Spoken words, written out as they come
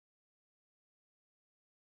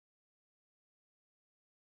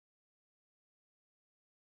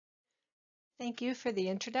Thank you for the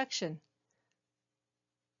introduction.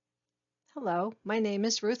 Hello, my name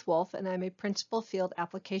is Ruth Wolf and I'm a Principal Field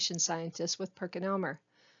Application Scientist with PerkinElmer.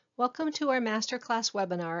 Welcome to our Masterclass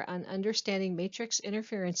webinar on understanding matrix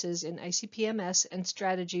interferences in ICP-MS and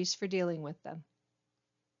strategies for dealing with them.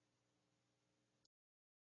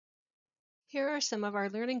 Here are some of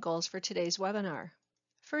our learning goals for today's webinar.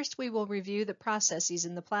 First, we will review the processes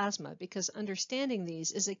in the plasma because understanding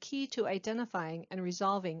these is a key to identifying and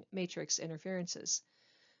resolving matrix interferences.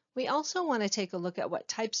 We also want to take a look at what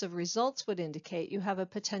types of results would indicate you have a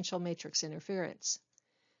potential matrix interference.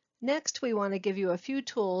 Next, we want to give you a few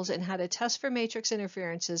tools in how to test for matrix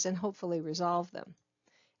interferences and hopefully resolve them.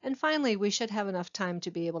 And finally, we should have enough time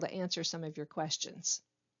to be able to answer some of your questions.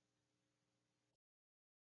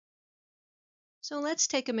 So let's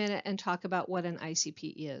take a minute and talk about what an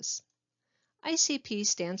ICP is. ICP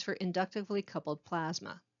stands for inductively coupled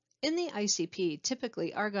plasma. In the ICP,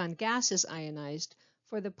 typically argon gas is ionized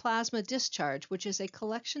for the plasma discharge, which is a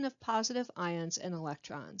collection of positive ions and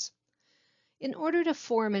electrons. In order to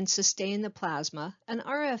form and sustain the plasma, an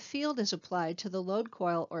RF field is applied to the load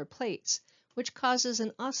coil or plates, which causes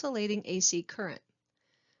an oscillating AC current.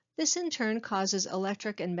 This in turn causes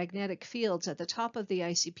electric and magnetic fields at the top of the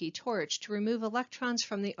ICP torch to remove electrons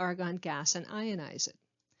from the argon gas and ionize it.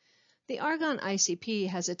 The argon ICP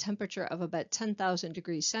has a temperature of about 10,000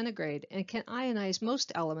 degrees centigrade and can ionize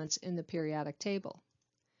most elements in the periodic table.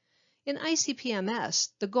 In ICP-MS,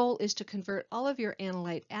 the goal is to convert all of your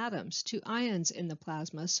analyte atoms to ions in the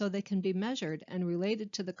plasma so they can be measured and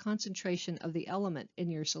related to the concentration of the element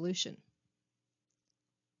in your solution.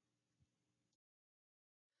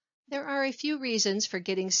 There are a few reasons for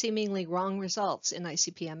getting seemingly wrong results in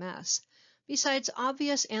ICP-MS. Besides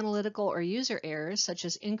obvious analytical or user errors such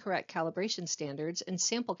as incorrect calibration standards and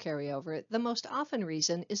sample carryover, the most often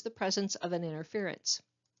reason is the presence of an interference.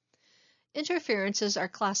 Interferences are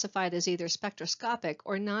classified as either spectroscopic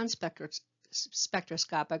or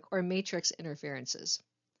non-spectroscopic or matrix interferences.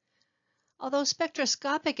 Although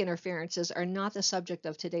spectroscopic interferences are not the subject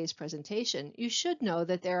of today's presentation, you should know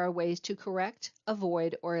that there are ways to correct,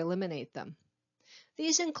 avoid, or eliminate them.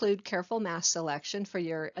 These include careful mask selection for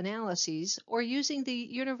your analyses or using the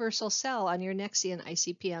universal cell on your Nexion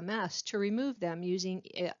ICP-MS to remove them using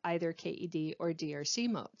either KED or DRC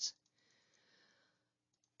modes.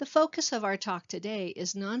 The focus of our talk today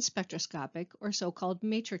is non-spectroscopic or so-called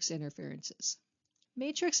matrix interferences.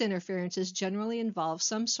 Matrix interferences generally involve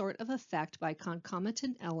some sort of effect by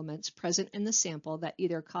concomitant elements present in the sample that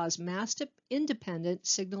either cause mass-independent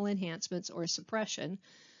signal enhancements or suppression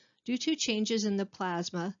due to changes in the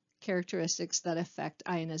plasma characteristics that affect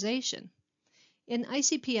ionization. In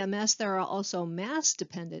ICP-MS, there are also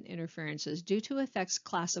mass-dependent interferences due to effects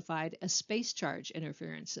classified as space charge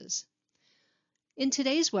interferences. In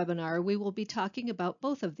today's webinar, we will be talking about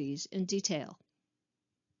both of these in detail.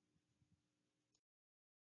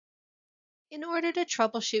 In order to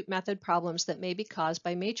troubleshoot method problems that may be caused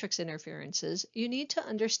by matrix interferences, you need to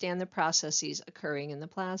understand the processes occurring in the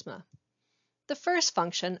plasma. The first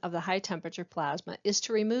function of the high-temperature plasma is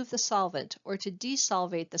to remove the solvent or to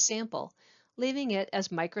desolvate the sample, leaving it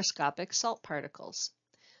as microscopic salt particles.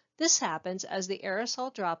 This happens as the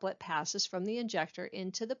aerosol droplet passes from the injector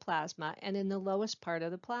into the plasma and in the lowest part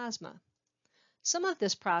of the plasma. Some of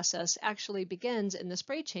this process actually begins in the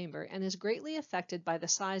spray chamber and is greatly affected by the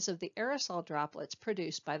size of the aerosol droplets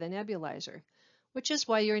produced by the nebulizer, which is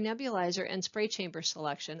why your nebulizer and spray chamber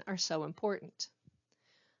selection are so important.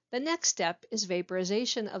 The next step is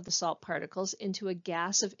vaporization of the salt particles into a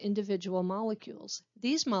gas of individual molecules.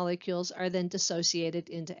 These molecules are then dissociated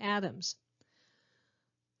into atoms.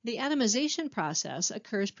 The atomization process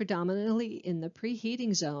occurs predominantly in the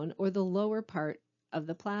preheating zone or the lower part of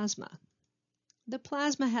the plasma. The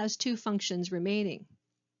plasma has two functions remaining.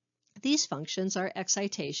 These functions are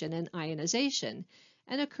excitation and ionization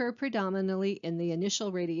and occur predominantly in the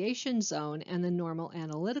initial radiation zone and the normal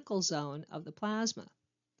analytical zone of the plasma.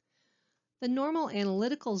 The normal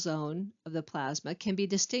analytical zone of the plasma can be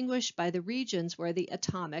distinguished by the regions where the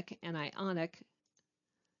atomic and ionic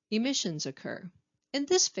emissions occur. In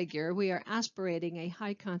this figure, we are aspirating a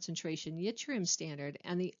high-concentration yttrium standard,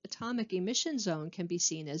 and the atomic emission zone can be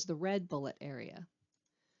seen as the red bullet area.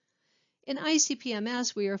 In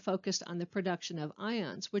ICP-MS, we are focused on the production of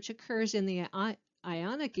ions, which occurs in the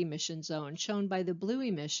ionic emission zone, shown by the blue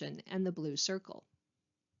emission and the blue circle.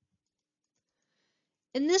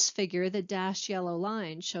 In this figure, the dashed yellow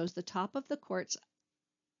line shows the top of the quartz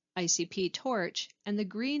ICP torch, and the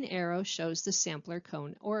green arrow shows the sampler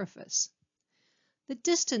cone orifice. The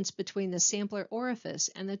distance between the sampler orifice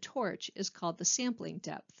and the torch is called the sampling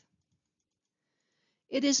depth.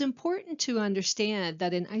 It is important to understand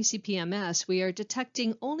that in ICP-MS we are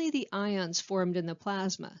detecting only the ions formed in the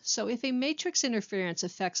plasma, so if a matrix interference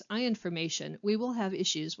affects ion formation, we will have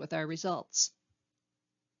issues with our results.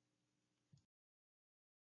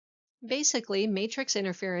 Basically, matrix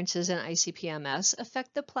interferences in ICP-MS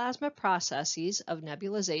affect the plasma processes of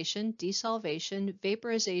nebulization, desolvation,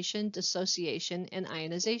 vaporization, dissociation, and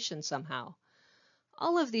ionization somehow.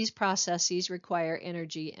 All of these processes require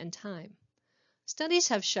energy and time. Studies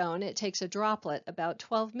have shown it takes a droplet about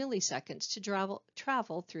 12 milliseconds to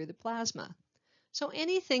travel through the plasma. So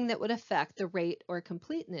anything that would affect the rate or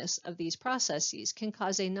completeness of these processes can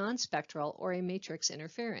cause a non-spectral or a matrix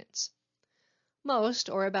interference. Most,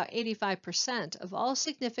 or about 85% of all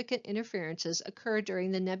significant interferences occur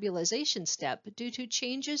during the nebulization step due to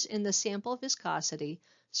changes in the sample viscosity,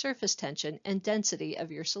 surface tension, and density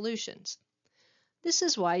of your solutions. This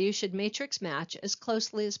is why you should matrix match as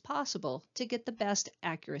closely as possible to get the best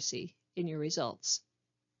accuracy in your results.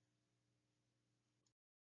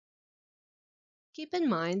 Keep in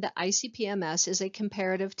mind that ICP-MS is a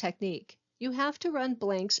comparative technique. You have to run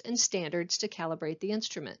blanks and standards to calibrate the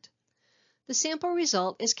instrument. The sample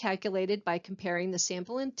result is calculated by comparing the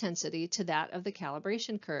sample intensity to that of the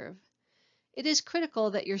calibration curve. It is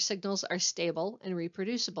critical that your signals are stable and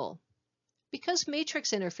reproducible. Because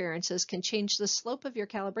matrix interferences can change the slope of your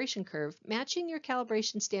calibration curve, matching your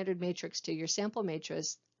calibration standard matrix to your sample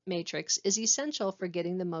matrix is essential for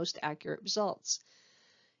getting the most accurate results.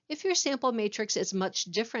 If your sample matrix is much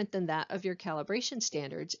different than that of your calibration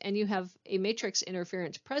standards and you have a matrix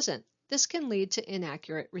interference present, this can lead to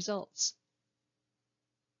inaccurate results.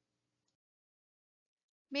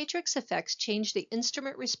 Matrix effects change the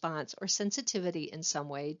instrument response or sensitivity in some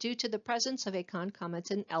way due to the presence of a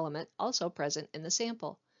concomitant element also present in the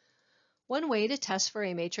sample. One way to test for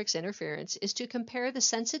a matrix interference is to compare the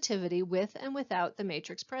sensitivity with and without the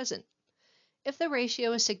matrix present. If the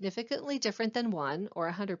ratio is significantly different than 1 or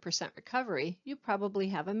 100% recovery, you probably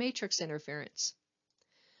have a matrix interference.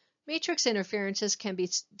 Matrix interferences can be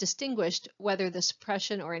distinguished whether the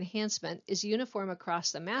suppression or enhancement is uniform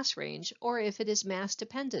across the mass range or if it is mass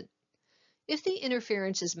dependent. If the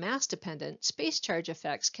interference is mass dependent, space charge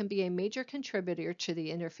effects can be a major contributor to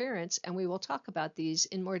the interference, and we will talk about these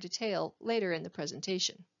in more detail later in the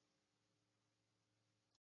presentation.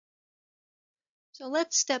 So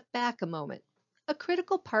let's step back a moment. A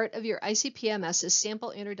critical part of your ICP-MS's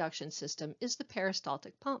sample introduction system is the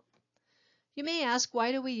peristaltic pump. You may ask,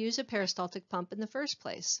 why do we use a peristaltic pump in the first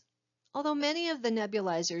place? Although many of the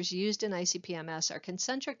nebulizers used in ICP-MS are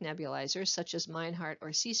concentric nebulizers, such as Meinhardt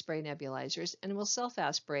or Sea-Spray nebulizers, and will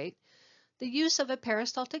self-aspirate, the use of a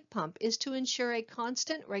peristaltic pump is to ensure a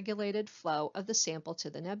constant regulated flow of the sample to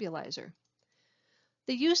the nebulizer.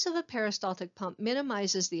 The use of a peristaltic pump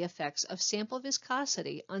minimizes the effects of sample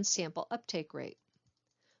viscosity on sample uptake rate.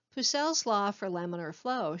 Pucell's law for laminar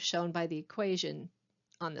flow, shown by the equation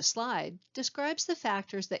on the slide, describes the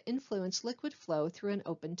factors that influence liquid flow through an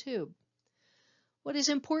open tube. What is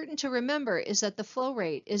important to remember is that the flow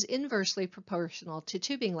rate is inversely proportional to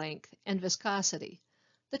tubing length and viscosity.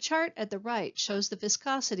 The chart at the right shows the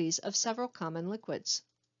viscosities of several common liquids.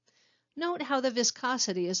 Note how the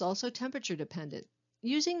viscosity is also temperature dependent.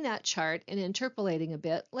 Using that chart and interpolating a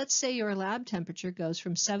bit, let's say your lab temperature goes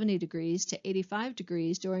from 70 degrees to 85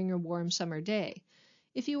 degrees during a warm summer day.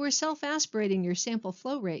 If you were self-aspirating, your sample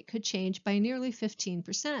flow rate could change by nearly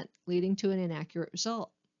 15%, leading to an inaccurate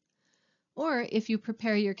result. Or if you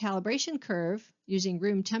prepare your calibration curve using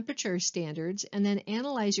room temperature standards and then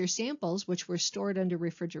analyze your samples, which were stored under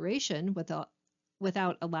refrigeration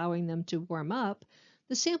without allowing them to warm up,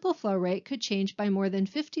 the sample flow rate could change by more than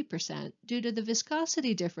 50% due to the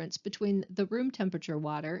viscosity difference between the room temperature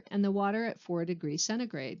water and the water at 4 degrees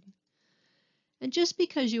centigrade. And just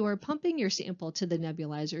because you are pumping your sample to the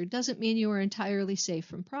nebulizer doesn't mean you are entirely safe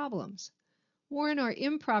from problems. Worn or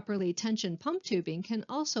improperly tensioned pump tubing can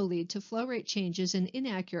also lead to flow rate changes and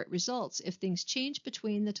inaccurate results if things change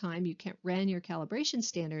between the time you ran your calibration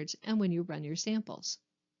standards and when you run your samples.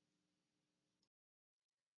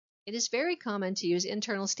 It is very common to use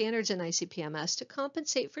internal standards in ICP-MS to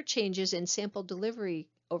compensate for changes in sample delivery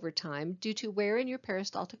over time due to wear in your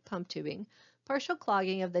peristaltic pump tubing, partial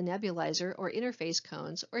clogging of the nebulizer or interface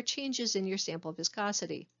cones, or changes in your sample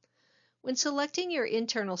viscosity. When selecting your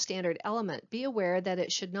internal standard element, be aware that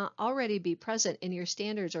it should not already be present in your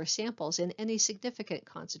standards or samples in any significant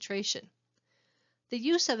concentration. The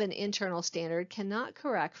use of an internal standard cannot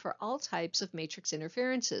correct for all types of matrix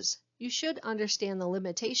interferences. You should understand the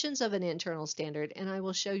limitations of an internal standard, and I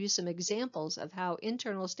will show you some examples of how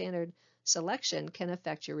internal standard selection can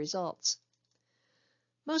affect your results.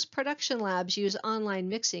 Most production labs use online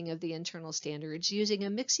mixing of the internal standards using a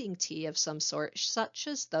mixing tea of some sort, such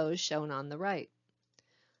as those shown on the right.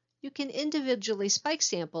 You can individually spike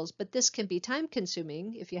samples, but this can be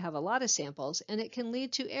time-consuming if you have a lot of samples, and it can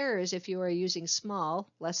lead to errors if you are using small,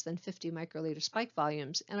 less than 50 microliter spike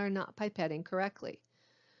volumes, and are not pipetting correctly.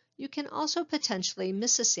 You can also potentially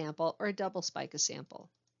miss a sample or double spike a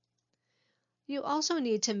sample. You also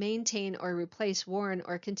need to maintain or replace worn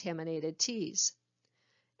or contaminated teas.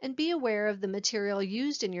 And be aware of the material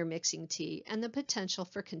used in your mixing tea and the potential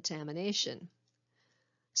for contamination.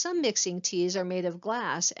 Some mixing teas are made of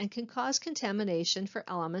glass and can cause contamination for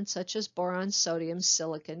elements such as boron, sodium,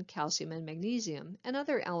 silicon, calcium, and magnesium, and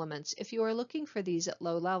other elements if you are looking for these at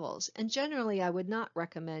low levels, and generally I would not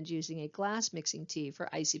recommend using a glass mixing tea for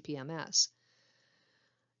ICP-MS.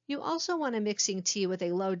 You also want a mixing tea with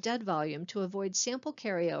a low dead volume to avoid sample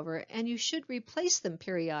carryover, and you should replace them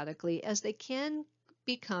periodically as they can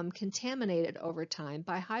become contaminated over time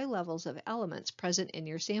by high levels of elements present in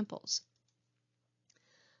your samples.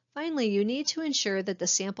 Finally, you need to ensure that the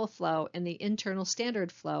sample flow and the internal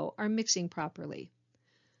standard flow are mixing properly.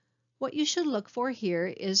 What you should look for here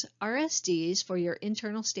is RSDs for your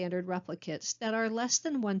internal standard replicates that are less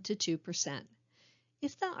than 1 to 2%.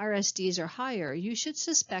 If the RSDs are higher, you should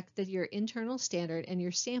suspect that your internal standard and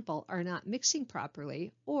your sample are not mixing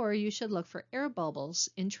properly, or you should look for air bubbles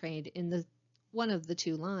entrained in one of the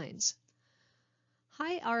two lines.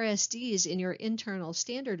 High RSDs in your internal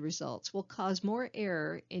standard results will cause more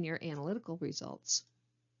error in your analytical results.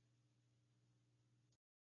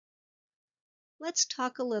 Let's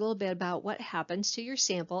talk a little bit about what happens to your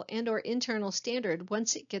sample and/or internal standard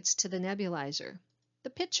once it gets to the nebulizer. The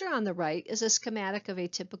picture on the right is a schematic of a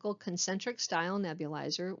typical concentric style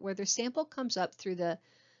nebulizer where the sample comes up through the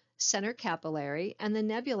center capillary and the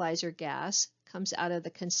nebulizer gas comes out of the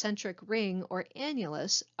concentric ring or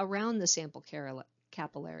annulus around the sample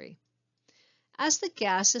capillary. As the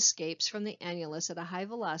gas escapes from the annulus at a high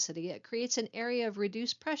velocity, it creates an area of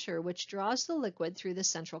reduced pressure which draws the liquid through the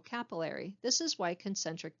central capillary. This is why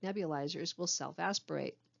concentric nebulizers will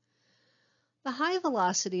self-aspirate. The high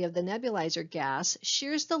velocity of the nebulizer gas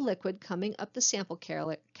shears the liquid coming up the sample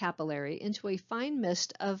capillary into a fine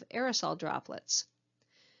mist of aerosol droplets.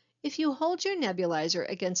 If you hold your nebulizer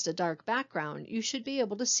against a dark background, you should be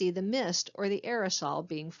able to see the mist or the aerosol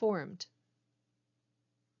being formed.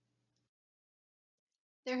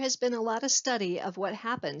 There has been a lot of study of what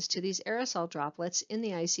happens to these aerosol droplets in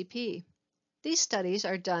the ICP. These studies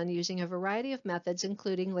are done using a variety of methods,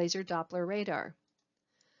 including laser Doppler radar.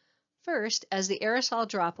 First, as the aerosol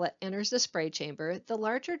droplet enters the spray chamber, the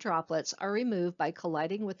larger droplets are removed by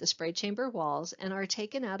colliding with the spray chamber walls and are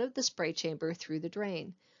taken out of the spray chamber through the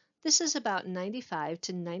drain. This is about 95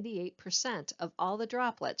 to 98% of all the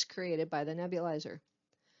droplets created by the nebulizer.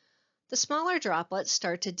 The smaller droplets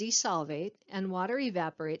start to desolvate and water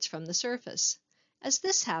evaporates from the surface. As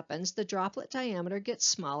this happens, the droplet diameter gets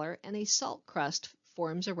smaller and a salt crust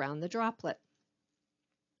forms around the droplet.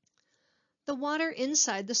 The water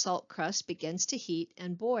inside the salt crust begins to heat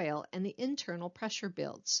and boil and the internal pressure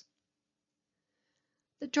builds.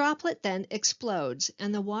 The droplet then explodes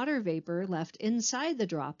and the water vapor left inside the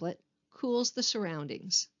droplet cools the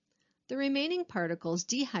surroundings. The remaining particles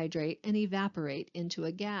dehydrate and evaporate into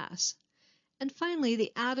a gas. And finally,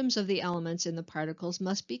 the atoms of the elements in the particles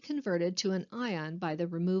must be converted to an ion by the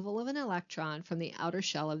removal of an electron from the outer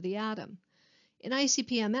shell of the atom. In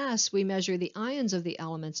ICP-MS, we measure the ions of the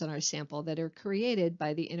elements in our sample that are created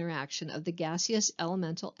by the interaction of the gaseous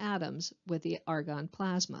elemental atoms with the argon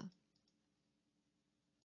plasma.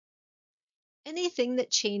 Anything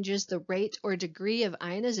that changes the rate or degree of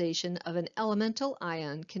ionization of an elemental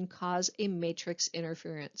ion can cause a matrix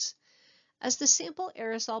interference. As the sample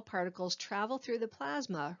aerosol particles travel through the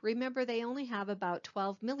plasma, remember they only have about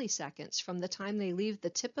 12 milliseconds from the time they leave the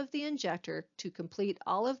tip of the injector to complete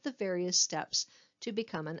all of the various steps to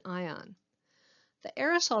become an ion. The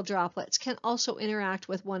aerosol droplets can also interact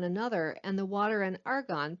with one another and the water and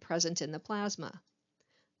argon present in the plasma.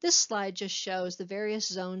 This slide just shows the various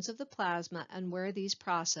zones of the plasma and where these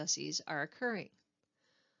processes are occurring.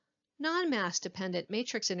 Non-mass dependent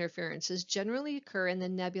matrix interferences generally occur in the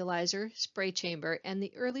nebulizer, spray chamber, and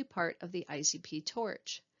the early part of the ICP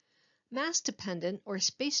torch. Mass-dependent or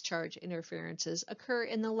space charge interferences occur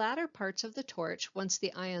in the latter parts of the torch once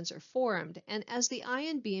the ions are formed and as the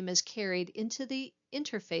ion beam is carried into the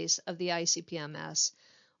interface of the ICP-MS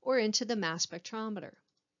or into the mass spectrometer.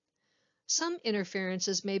 Some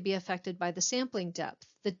interferences may be affected by the sampling depth,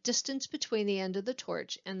 the distance between the end of the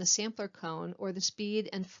torch and the sampler cone, or the speed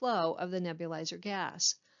and flow of the nebulizer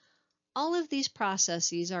gas. All of these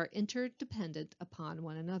processes are interdependent upon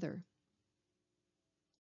one another.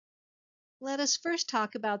 Let us first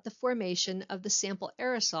talk about the formation of the sample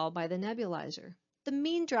aerosol by the nebulizer. The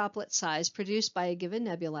mean droplet size produced by a given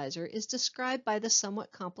nebulizer is described by the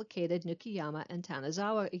somewhat complicated Nukiyama and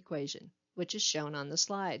Tanazawa equation, which is shown on the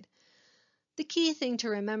slide. The key thing to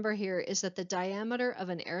remember here is that the diameter of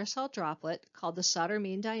an aerosol droplet, called the solder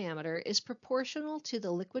mean diameter, is proportional to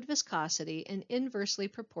the liquid viscosity and inversely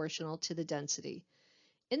proportional to the density.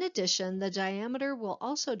 In addition, the diameter will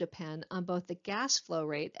also depend on both the gas flow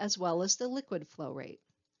rate as well as the liquid flow rate.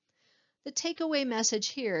 The takeaway message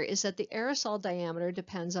here is that the aerosol diameter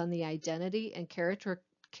depends on the identity and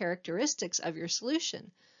characteristics of your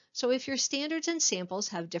solution. So if your standards and samples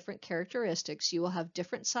have different characteristics, you will have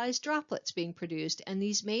different sized droplets being produced, and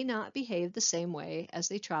these may not behave the same way as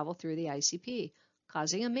they travel through the ICP,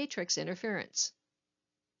 causing a matrix interference.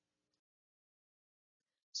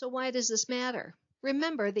 So why does this matter?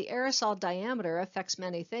 Remember, the aerosol diameter affects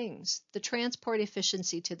many things: the transport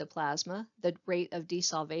efficiency to the plasma, the rate of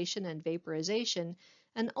desolvation and vaporization,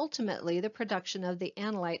 and ultimately the production of the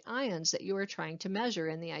analyte ions that you are trying to measure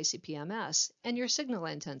in the ICP-MS, and your signal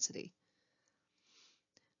intensity.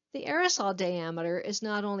 The aerosol diameter is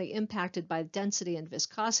not only impacted by the density and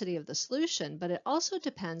viscosity of the solution, but it also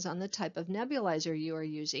depends on the type of nebulizer you are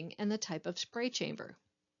using and the type of spray chamber.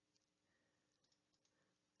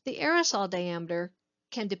 The aerosol diameter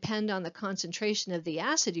can depend on the concentration of the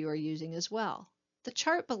acid you are using as well. The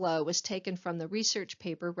chart below was taken from the research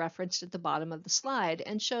paper referenced at the bottom of the slide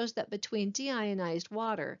and shows that between deionized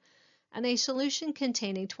water and a solution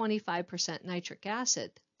containing 25% nitric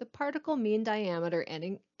acid, the particle mean diameter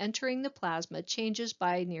entering the plasma changes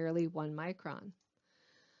by nearly 1 micron.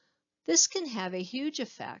 This can have a huge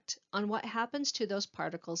effect on what happens to those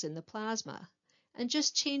particles in the plasma, and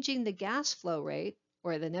just changing the gas flow rate,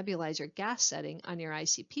 or the nebulizer gas setting, on your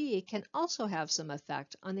ICP can also have some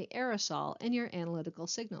effect on the aerosol and your analytical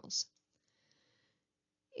signals.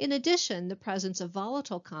 In addition, the presence of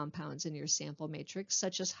volatile compounds in your sample matrix,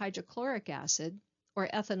 such as hydrochloric acid or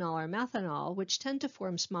ethanol or methanol, which tend to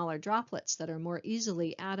form smaller droplets that are more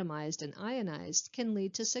easily atomized and ionized, can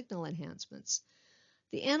lead to signal enhancements.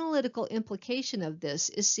 The analytical implication of this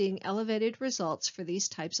is seeing elevated results for these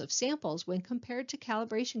types of samples when compared to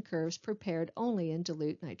calibration curves prepared only in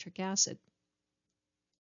dilute nitric acid.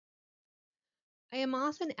 I am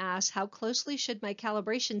often asked how closely should my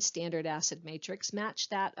calibration standard acid matrix match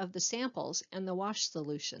that of the samples and the wash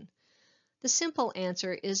solution. The simple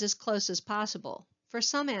answer is as close as possible. For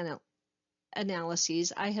some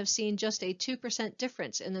analyses, I have seen just a 2%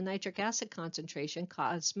 difference in the nitric acid concentration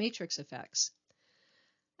cause matrix effects.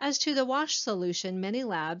 As to the wash solution, many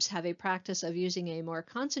labs have a practice of using a more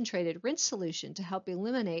concentrated rinse solution to help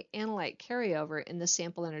eliminate analyte carryover in the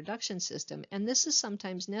sample introduction system, and this is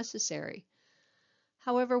sometimes necessary.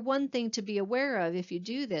 However, one thing to be aware of if you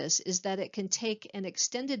do this is that it can take an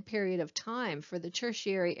extended period of time for the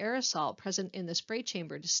tertiary aerosol present in the spray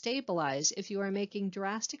chamber to stabilize if you are making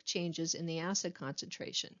drastic changes in the acid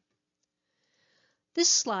concentration. This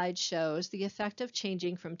slide shows the effect of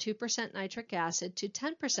changing from 2% nitric acid to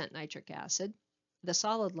 10% nitric acid, the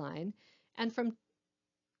solid line, and from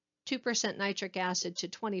 2% nitric acid to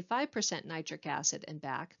 25% nitric acid and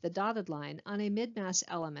back, the dotted line, on a mid-mass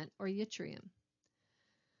element or yttrium.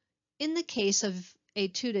 In the case of a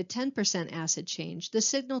 2 to 10% acid change, the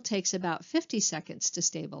signal takes about 50 seconds to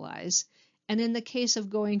stabilize, and in the case of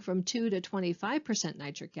going from 2 to 25%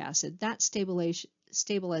 nitric acid, that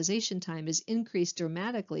stabilization time is increased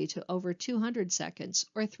dramatically to over 200 seconds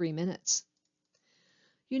or 3 minutes.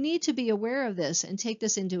 You need to be aware of this and take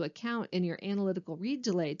this into account in your analytical read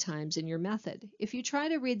delay times in your method. If you try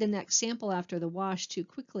to read the next sample after the wash too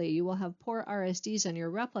quickly, you will have poor RSDs on your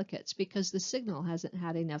replicates because the signal hasn't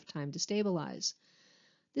had enough time to stabilize.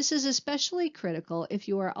 This is especially critical if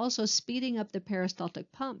you are also speeding up the peristaltic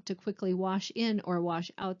pump to quickly wash in or wash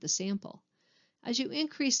out the sample. As you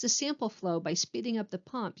increase the sample flow by speeding up the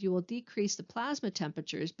pump, you will decrease the plasma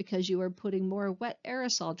temperatures because you are putting more wet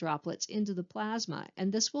aerosol droplets into the plasma,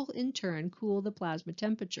 and this will in turn cool the plasma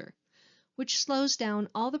temperature, which slows down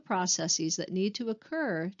all the processes that need to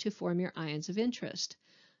occur to form your ions of interest.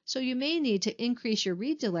 So you may need to increase your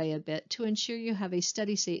read delay a bit to ensure you have a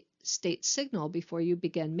steady state signal before you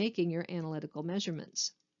begin making your analytical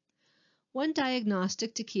measurements. One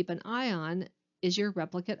diagnostic to keep an eye on is your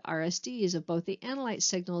replicate RSDs of both the analyte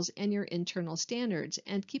signals and your internal standards,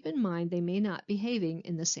 and keep in mind they may not be behaving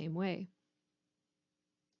in the same way.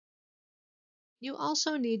 You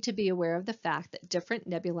also need to be aware of the fact that different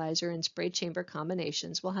nebulizer and spray chamber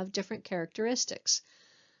combinations will have different characteristics.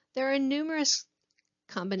 There are numerous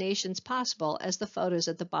combinations possible, as the photos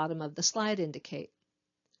at the bottom of the slide indicate.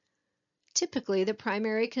 Typically, the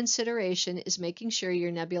primary consideration is making sure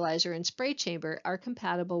your nebulizer and spray chamber are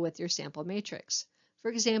compatible with your sample matrix. For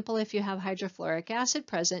example, if you have hydrofluoric acid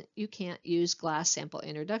present, you can't use glass sample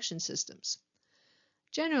introduction systems.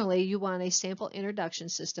 Generally, you want a sample introduction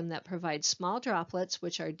system that provides small droplets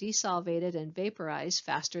which are desolvated and vaporized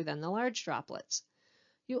faster than the large droplets.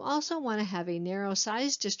 You also want to have a narrow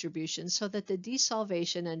size distribution so that the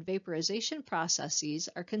desolvation and vaporization processes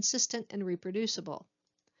are consistent and reproducible.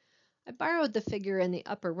 I borrowed the figure in the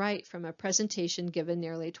upper right from a presentation given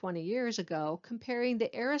nearly 20 years ago comparing the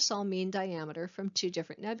aerosol mean diameter from two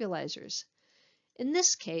different nebulizers. In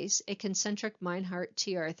this case, a concentric Meinhardt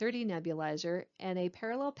TR30 nebulizer and a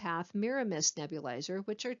parallel path Miramis nebulizer,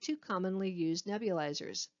 which are two commonly used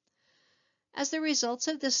nebulizers. As the results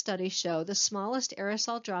of this study show, the smallest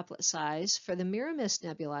aerosol droplet size for the Miramis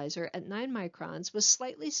nebulizer at 9 microns was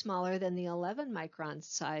slightly smaller than the 11 micron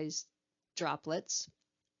size droplets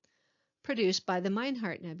produced by the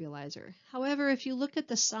Meinhardt nebulizer. However, if you look at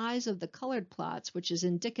the size of the colored plots, which is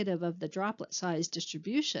indicative of the droplet size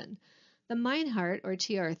distribution, the Meinhardt or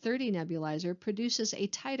TR30 nebulizer produces a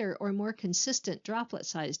tighter or more consistent droplet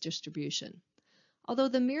size distribution. Although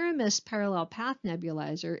the Miramis parallel path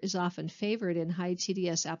nebulizer is often favored in high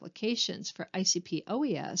TDS applications for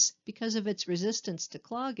ICP-OES because of its resistance to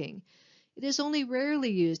clogging, it is only rarely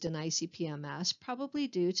used in ICP-MS, probably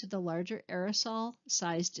due to the larger aerosol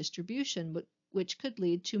size distribution, which could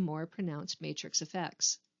lead to more pronounced matrix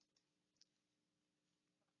effects.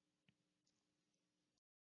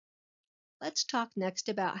 Let's talk next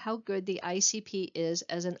about how good the ICP is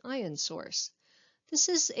as an ion source. This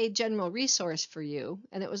is a general resource for you,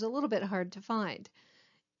 and it was a little bit hard to find.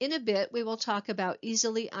 In a bit, we will talk about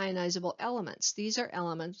easily ionizable elements. These are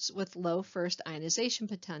elements with low first ionization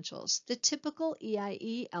potentials. The typical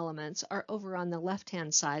EIE elements are over on the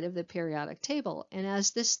left-hand side of the periodic table, and as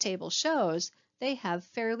this table shows, they have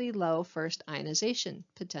fairly low first ionization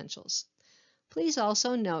potentials. Please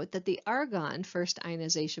also note that the argon first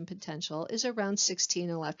ionization potential is around 16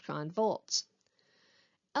 electron volts.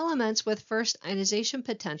 Elements with first ionization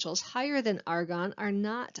potentials higher than argon are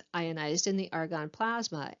not ionized in the argon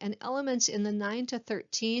plasma, and elements in the 9 to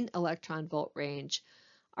 13 electron volt range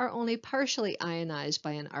are only partially ionized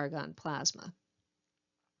by an argon plasma.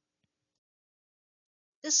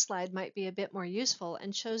 This slide might be a bit more useful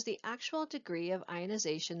and shows the actual degree of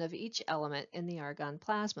ionization of each element in the argon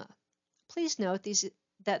plasma. Please note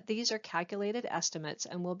that these are calculated estimates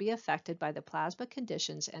and will be affected by the plasma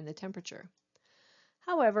conditions and the temperature.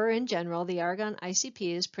 However, in general, the argon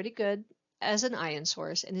ICP is pretty good as an ion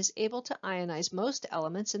source and is able to ionize most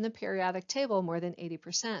elements in the periodic table more than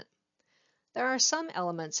 80%. There are some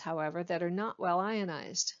elements, however, that are not well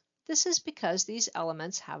ionized. This is because these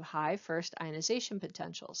elements have high first ionization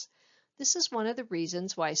potentials. This is one of the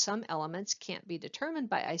reasons why some elements can't be determined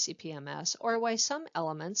by ICP-MS, or why some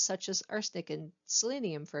elements, such as arsenic and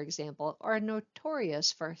selenium, for example, are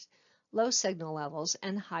notorious for low signal levels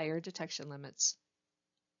and higher detection limits.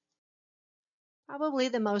 Probably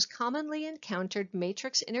the most commonly encountered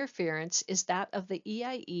matrix interference is that of the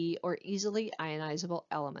EIE, or easily ionizable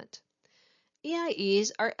element.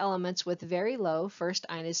 EIEs are elements with very low first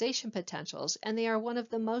ionization potentials, and they are one of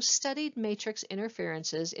the most studied matrix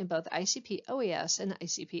interferences in both ICP-OES and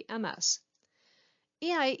ICP-MS.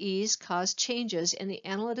 EIEs cause changes in the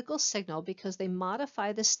analytical signal because they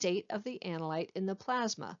modify the state of the analyte in the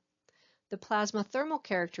plasma, the plasma thermal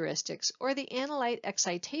characteristics, or the analyte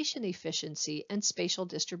excitation efficiency and spatial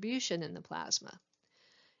distribution in the plasma.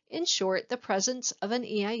 In short, the presence of an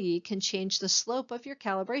EIE can change the slope of your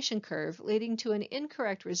calibration curve, leading to an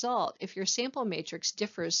incorrect result if your sample matrix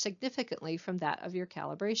differs significantly from that of your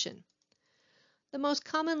calibration. The most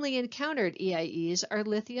commonly encountered EIEs are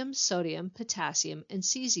lithium, sodium, potassium, and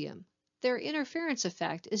cesium. Their interference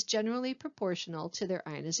effect is generally proportional to their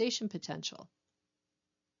ionization potential.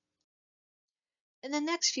 In the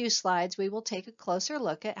next few slides, we will take a closer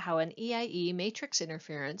look at how an EIE matrix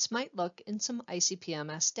interference might look in some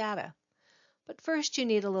ICP-MS data. But first, you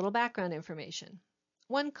need a little background information.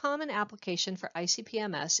 One common application for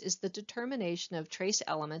ICP-MS is the determination of trace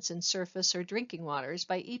elements in surface or drinking waters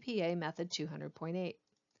by EPA method 200.8.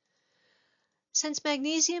 Since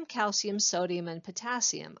magnesium, calcium, sodium, and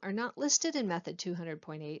potassium are not listed in method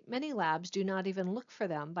 200.8, many labs do not even look for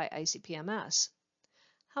them by ICP-MS.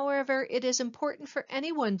 However, it is important for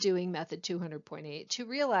anyone doing method 200.8 to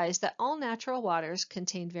realize that all natural waters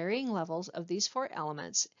contain varying levels of these four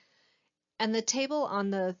elements, and the table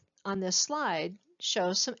on this slide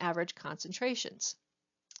shows some average concentrations.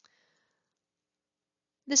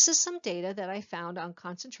 This is some data that I found on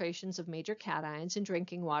concentrations of major cations in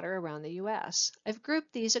drinking water around the US. I've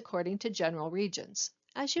grouped these according to general regions.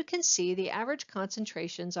 As you can see, the average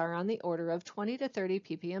concentrations are on the order of 20 to 30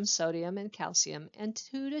 ppm sodium and calcium and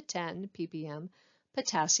 2 to 10 ppm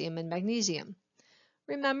potassium and magnesium.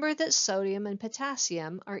 Remember that sodium and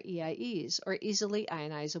potassium are EIEs, or easily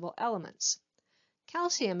ionizable elements.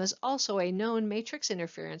 Calcium is also a known matrix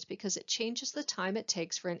interference because it changes the time it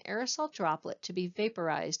takes for an aerosol droplet to be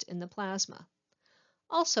vaporized in the plasma.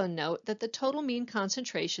 Also note that the total mean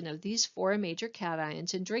concentration of these 4 major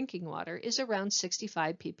cations in drinking water is around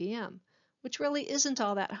 65 ppm, which really isn't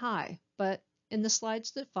all that high, but in the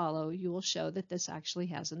slides that follow, you will show that this actually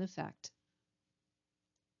has an effect.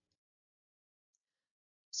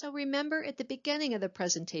 So remember at the beginning of the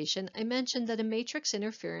presentation, I mentioned that a matrix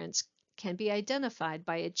interference can be identified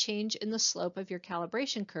by a change in the slope of your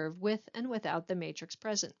calibration curve with and without the matrix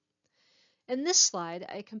present. In this slide,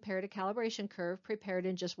 I compared a calibration curve prepared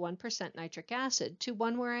in just 1% nitric acid to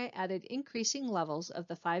one where I added increasing levels of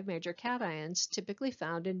the 5 major cations typically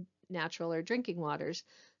found in natural or drinking waters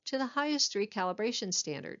to the highest 3 calibration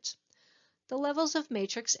standards. The levels of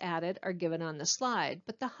matrix added are given on the slide,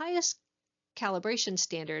 but the highest calibration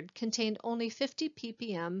standard contained only 50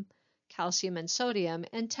 ppm calcium and sodium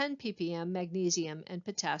and 10 ppm magnesium and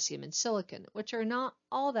potassium and silicon, which are not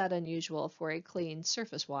all that unusual for a clean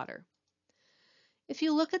surface water. If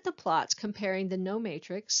you look at the plots comparing the no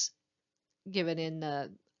matrix, given in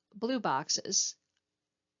the blue boxes,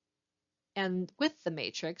 and with the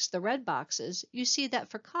matrix, the red boxes, you see that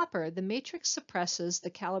for copper, the matrix suppresses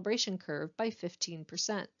the calibration curve by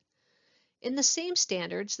 15%. In the same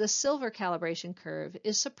standards, the silver calibration curve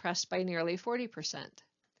is suppressed by nearly 40%.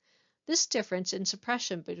 This difference in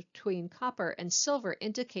suppression between copper and silver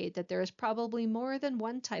indicate that there is probably more than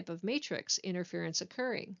one type of matrix interference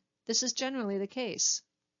occurring. This is generally the case.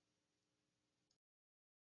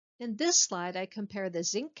 In this slide, I compare the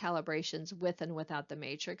zinc calibrations with and without the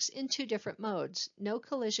matrix in 2 different modes, no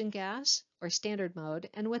collision gas, or standard mode,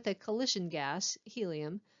 and with a collision gas,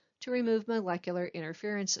 helium, to remove molecular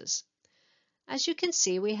interferences. As you can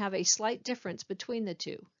see, we have a slight difference between the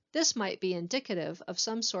two. This might be indicative of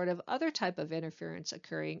some sort of other type of interference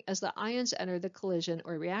occurring as the ions enter the collision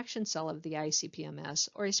or reaction cell of the ICP-MS,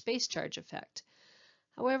 or a space charge effect.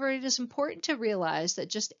 However, it is important to realize that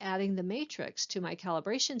just adding the matrix to my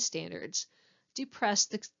calibration standards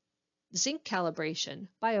depressed the zinc calibration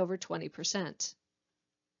by over 20%.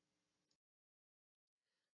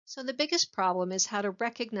 So the biggest problem is how to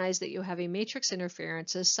recognize that you have a matrix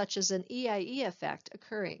interferences such as an EIE effect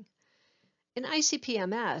occurring. In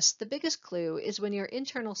ICP-MS, the biggest clue is when your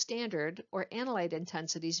internal standard or analyte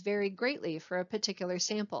intensities vary greatly for a particular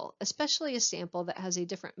sample, especially a sample that has a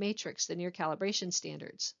different matrix than your calibration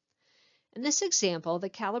standards. In this example, the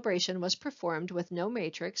calibration was performed with no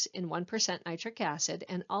matrix in 1% nitric acid,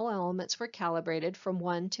 and all elements were calibrated from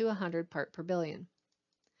 1 to 100 part per billion.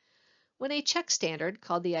 When a check standard,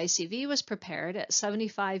 called the ICV, was prepared at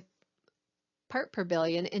 75 part per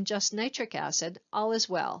billion in just nitric acid, all is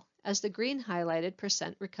well, as the green highlighted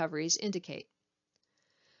percent recoveries indicate.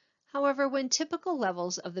 However, when typical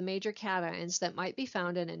levels of the major cations that might be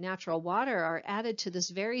found in a natural water are added to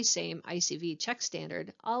this very same ICV check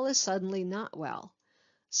standard, all is suddenly not well.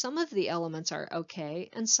 Some of the elements are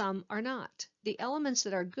okay and some are not. The elements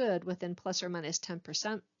that are good within plus or minus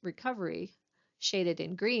 10% recovery, shaded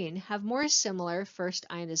in green, have more similar first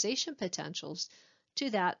ionization potentials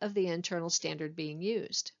to that of the internal standard being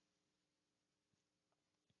used.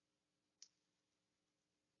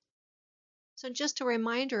 So just a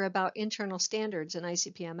reminder about internal standards in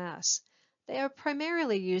ICP-MS. They are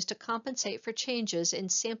primarily used to compensate for changes in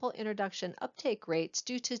sample introduction uptake rates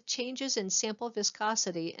due to changes in sample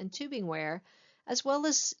viscosity and tubing wear, as well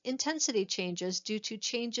as intensity changes due to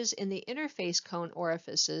changes in the interface cone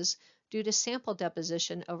orifices due to sample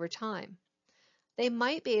deposition over time. They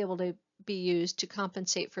might be able to be used to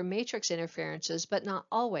compensate for matrix interferences, but not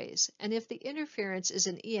always. And if the interference is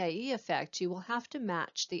an EIE effect, you will have to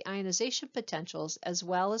match the ionization potentials as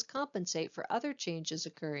well as compensate for other changes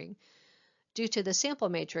occurring due to the sample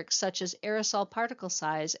matrix, such as aerosol particle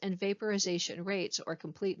size and vaporization rates or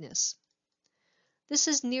completeness. This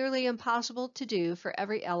is nearly impossible to do for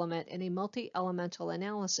every element in a multi-elemental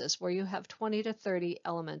analysis where you have 20 to 30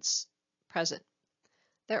 elements present.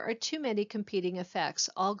 There are too many competing effects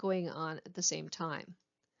all going on at the same time.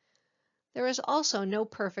 There is also no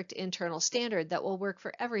perfect internal standard that will work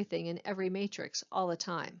for everything in every matrix all the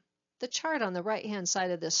time. The chart on the right-hand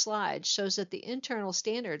side of this slide shows that the internal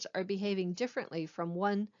standards are behaving differently from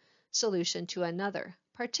one solution to another,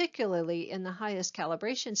 particularly in the highest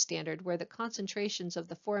calibration standard where the concentrations of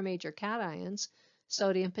the four major cations,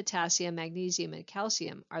 sodium, potassium, magnesium, and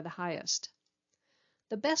calcium, are the highest.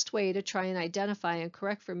 The best way to try and identify and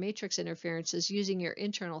correct for matrix interferences using your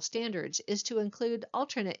internal standards is to include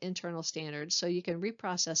alternate internal standards so you can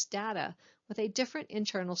reprocess data with a different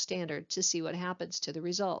internal standard to see what happens to the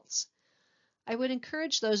results. I would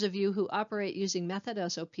encourage those of you who operate using method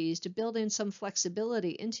SOPs to build in some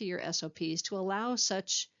flexibility into your SOPs to allow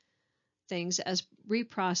such things as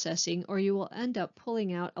reprocessing, or you will end up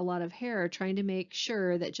pulling out a lot of hair trying to make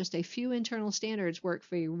sure that just a few internal standards work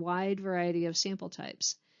for a wide variety of sample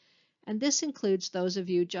types. And this includes those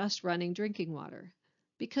of you just running drinking water.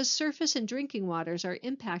 Because surface and drinking waters are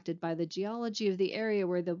impacted by the geology of the area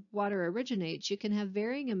where the water originates, you can have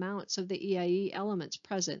varying amounts of the EIE elements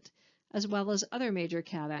present, as well as other major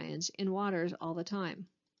cations in waters all the time.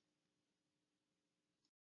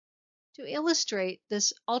 To illustrate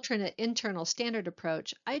this alternate internal standard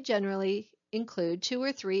approach, I generally include 2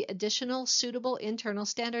 or 3 additional suitable internal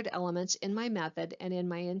standard elements in my method and in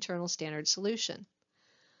my internal standard solution.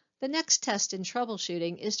 The next test in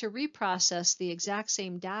troubleshooting is to reprocess the exact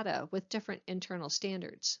same data with different internal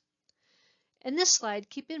standards. In this slide,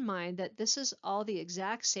 keep in mind that this is all the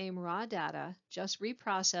exact same raw data, just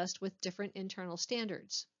reprocessed with different internal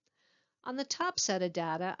standards. On the top set of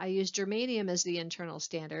data, I used germanium as the internal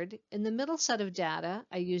standard. In the middle set of data,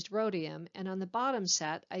 I used rhodium, and on the bottom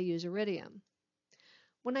set, I use iridium.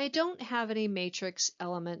 When I don't have any matrix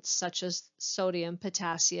elements such as sodium,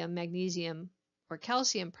 potassium, magnesium, or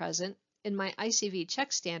calcium present in my ICV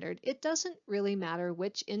check standard, it doesn't really matter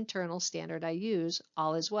which internal standard I use,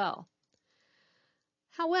 all is well.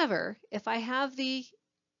 However, if I have the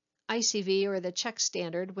ICV or the check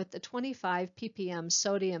standard with the 25 ppm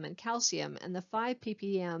sodium and calcium and the 5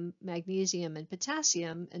 ppm magnesium and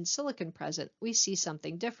potassium and silicon present, we see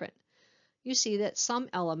something different. You see that some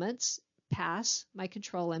elements pass my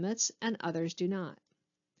control limits and others do not.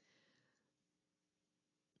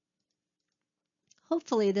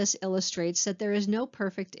 Hopefully this illustrates that there is no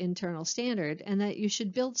perfect internal standard and that you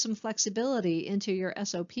should build some flexibility into your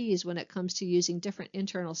SOPs when it comes to using different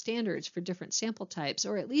internal standards for different sample types,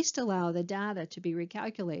 or at least allow the data to be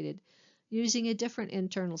recalculated using a different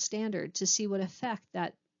internal standard to see what effect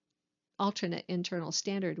that alternate internal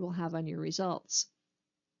standard will have on your results.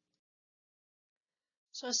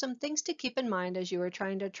 So some things to keep in mind as you are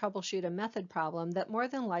trying to troubleshoot a method problem that more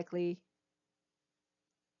than likely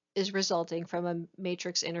is resulting from a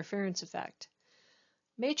matrix interference effect.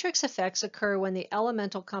 Matrix effects occur when the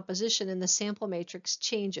elemental composition in the sample matrix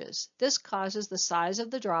changes. This causes the size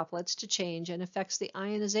of the droplets to change and affects the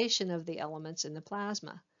ionization of the elements in the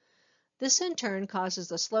plasma. This in turn causes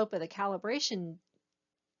the slope of the calibration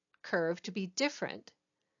curve to be different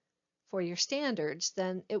for your standards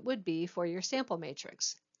than it would be for your sample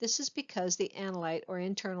matrix. This is because the analyte or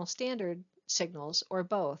internal standard signals, or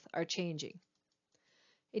both, are changing.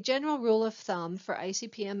 A general rule of thumb for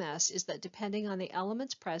ICP-MS is that depending on the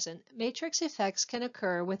elements present, matrix effects can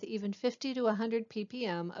occur with even 50 to 100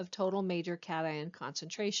 ppm of total major cation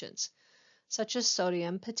concentrations, such as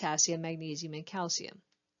sodium, potassium, magnesium, and calcium.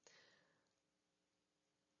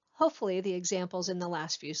 Hopefully, the examples in the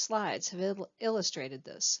last few slides have illustrated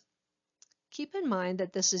this. Keep in mind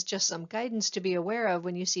that this is just some guidance to be aware of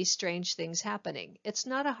when you see strange things happening. It's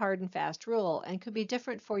not a hard and fast rule and could be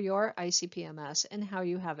different for your ICP-MS and how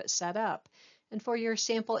you have it set up, and for your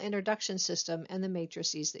sample introduction system and the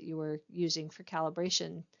matrices that you are using for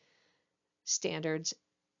calibration standards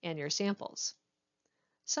and your samples.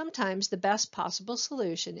 Sometimes the best possible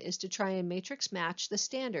solution is to try and matrix match the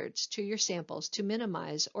standards to your samples to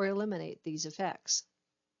minimize or eliminate these effects.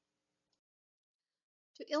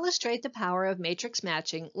 To illustrate the power of matrix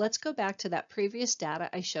matching, let's go back to that previous data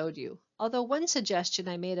I showed you. Although one suggestion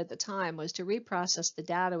I made at the time was to reprocess the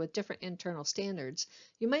data with different internal standards,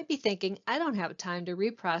 you might be thinking, I don't have time to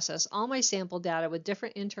reprocess all my sample data with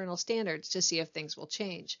different internal standards to see if things will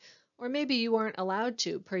change. Or maybe you aren't allowed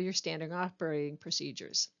to per your standard operating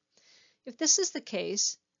procedures. If this is the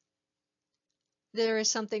case, there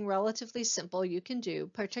is something relatively simple you can do,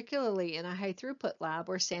 particularly in a high throughput lab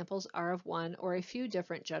where samples are of one or a few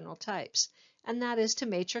different general types, and that is to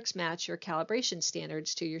matrix match your calibration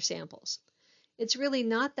standards to your samples. It's really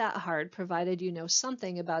not that hard provided you know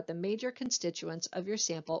something about the major constituents of your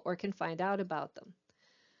sample or can find out about them.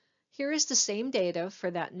 Here is the same data for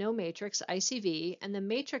that no matrix ICV and the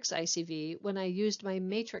matrix ICV when I used my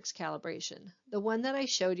matrix calibration, the one that I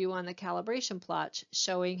showed you on the calibration plot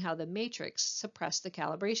showing how the matrix suppressed the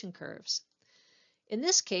calibration curves. In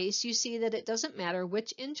this case, you see that it doesn't matter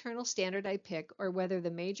which internal standard I pick or whether the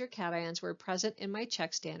major cations were present in my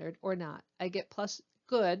check standard or not. I get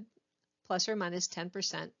good plus or minus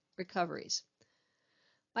 10% recoveries.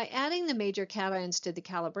 By adding the major cations to the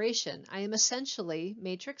calibration, I am essentially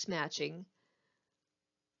matrix matching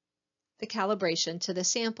the calibration to the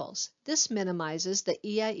samples. This minimizes the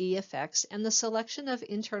EIE effects and the selection of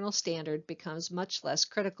internal standard becomes much less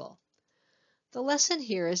critical. The lesson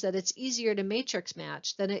here is that it's easier to matrix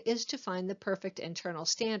match than it is to find the perfect internal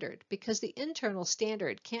standard because the internal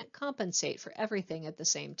standard can't compensate for everything at the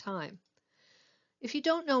same time. If you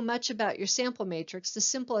don't know much about your sample matrix, the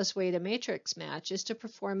simplest way to matrix match is to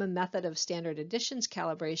perform a method of standard additions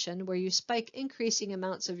calibration where you spike increasing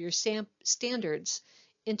amounts of your standards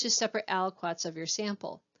into separate aliquots of your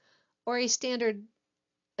sample, or a standard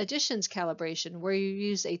additions calibration where you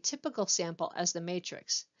use a typical sample as the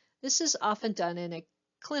matrix. This is often done in a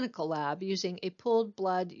clinical lab using a pooled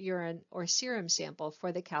blood, urine, or serum sample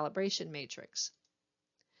for the calibration matrix.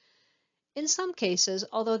 In some cases,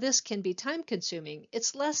 although this can be time-consuming,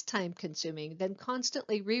 it's less time-consuming than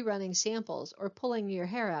constantly rerunning samples or pulling your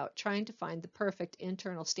hair out trying to find the perfect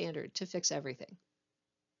internal standard to fix everything.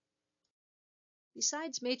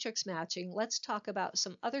 Besides matrix matching, let's talk about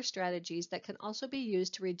some other strategies that can also be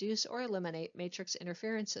used to reduce or eliminate matrix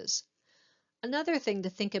interferences. Another thing to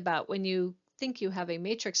think about when you think you have a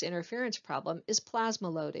matrix interference problem is plasma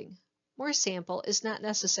loading. More sample is not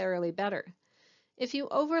necessarily better. If you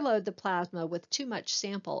overload the plasma with too much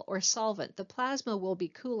sample or solvent, the plasma will be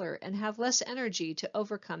cooler and have less energy to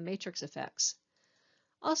overcome matrix effects.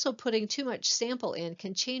 Also, putting too much sample in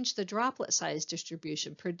can change the droplet size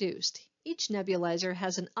distribution produced. Each nebulizer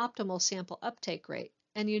has an optimal sample uptake rate,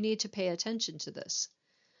 and you need to pay attention to this.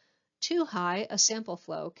 Too high a sample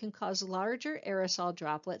flow can cause larger aerosol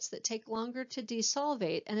droplets that take longer to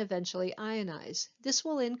desolvate and eventually ionize. This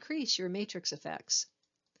will increase your matrix effects.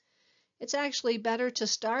 It's actually better to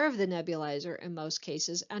starve the nebulizer in most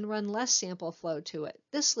cases and run less sample flow to it.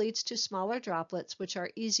 This leads to smaller droplets which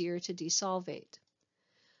are easier to desolvate.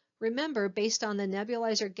 Remember, based on the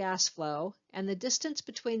nebulizer gas flow and the distance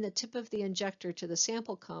between the tip of the injector to the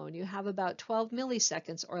sample cone, you have about 12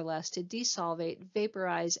 milliseconds or less to desolvate,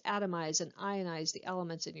 vaporize, atomize, and ionize the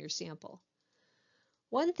elements in your sample.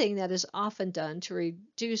 One thing that is often done to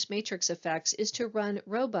reduce matrix effects is to run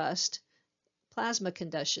robust plasma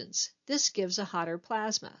conditions. This gives a hotter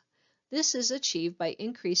plasma. This is achieved by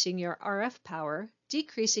increasing your RF power,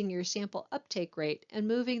 decreasing your sample uptake rate, and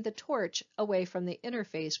moving the torch away from the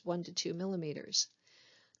interface 1 to 2 millimeters.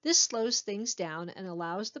 This slows things down and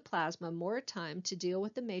allows the plasma more time to deal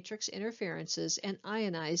with the matrix interferences and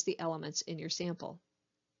ionize the elements in your sample.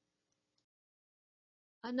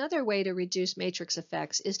 Another way to reduce matrix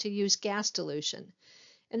effects is to use gas dilution.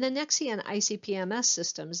 In the Nexion ICP-MS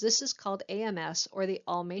systems, this is called AMS, or the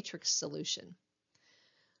all-matrix solution.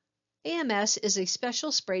 AMS is a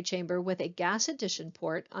special spray chamber with a gas addition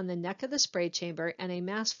port on the neck of the spray chamber and a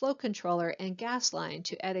mass flow controller and gas line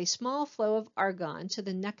to add a small flow of argon to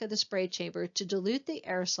the neck of the spray chamber to dilute the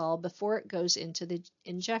aerosol before it goes into the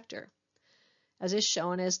injector, as is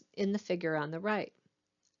shown as in the figure on the right.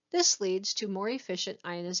 This leads to more efficient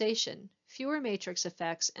ionization, fewer matrix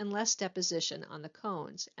effects, and less deposition on the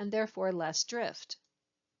cones, and therefore less drift.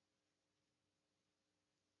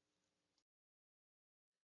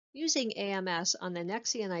 Using AMS on the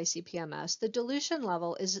Nexion ICP-MS, the dilution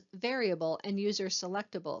level is variable and user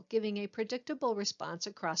selectable, giving a predictable response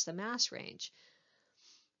across the mass range.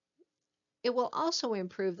 It will also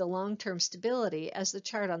improve the long-term stability, as the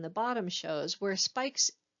chart on the bottom shows, where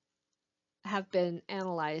spikes have been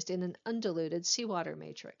analyzed in an undiluted seawater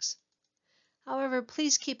matrix. However,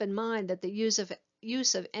 please keep in mind that the use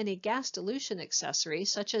of any gas dilution accessory,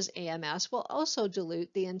 such as AMS, will also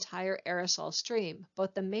dilute the entire aerosol stream.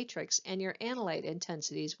 Both the matrix and your analyte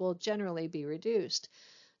intensities will generally be reduced.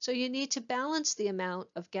 So you need to balance the amount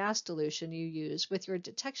of gas dilution you use with your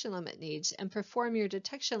detection limit needs and perform your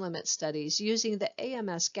detection limit studies using the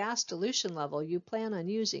AMS gas dilution level you plan on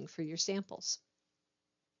using for your samples.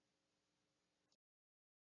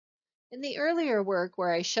 In the earlier work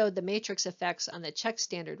where I showed the matrix effects on the check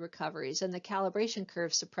standard recoveries and the calibration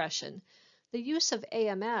curve suppression, the use of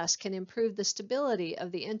AMS can improve the stability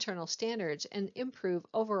of the internal standards and improve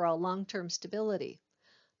overall long-term stability.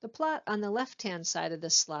 The plot on the left-hand side of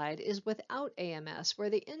this slide is without AMS, where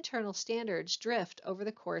the internal standards drift over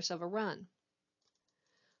the course of a run.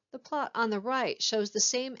 The plot on the right shows the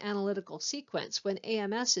same analytical sequence when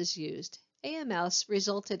AMS is used. AMS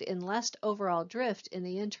resulted in less overall drift in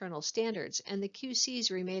the internal standards and the QCs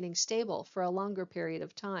remaining stable for a longer period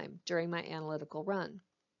of time during my analytical run.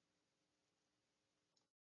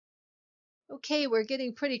 Okay, we're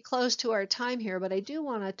getting pretty close to our time here, but I do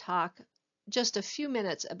want to talk just a few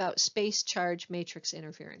minutes about space charge matrix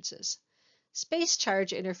interferences. Space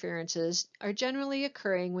charge interferences are generally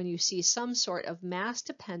occurring when you see some sort of mass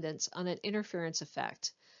dependence on an interference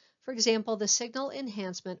effect. For example, the signal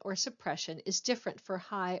enhancement or suppression is different for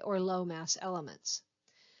high or low mass elements.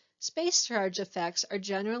 Space charge effects are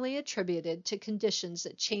generally attributed to conditions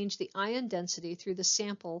that change the ion density through the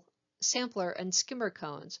sampler and skimmer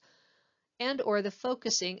cones, and or the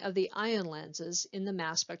focusing of the ion lenses in the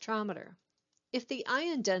mass spectrometer. If the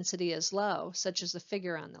ion density is low, such as the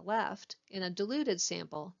figure on the left, in a diluted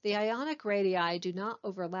sample, the ionic radii do not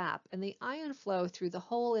overlap and the ion flow through the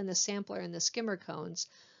hole in the sampler and the skimmer cones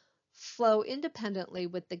flow independently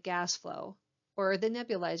with the gas flow, or the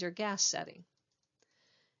nebulizer gas setting.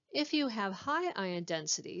 If you have high ion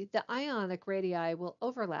density, the ionic radii will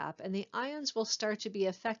overlap and the ions will start to be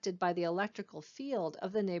affected by the electrical field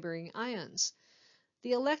of the neighboring ions.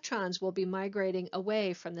 The electrons will be migrating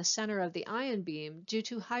away from the center of the ion beam due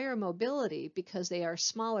to higher mobility because they are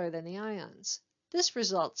smaller than the ions. This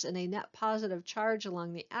results in a net positive charge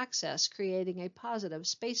along the axis, creating a positive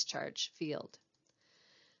space charge field.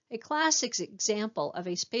 A classic example of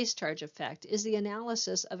a space charge effect is the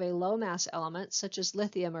analysis of a low mass element such as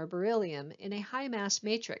lithium or beryllium in a high mass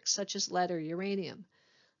matrix such as lead or uranium.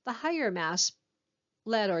 The higher mass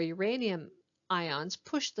lead or uranium ions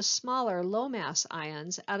push the smaller low mass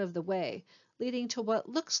ions out of the way, leading to what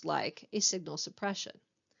looks like a signal suppression.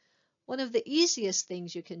 One of the easiest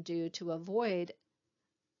things you can do to avoid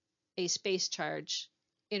a space charge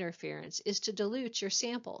interference is to dilute your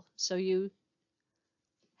sample so you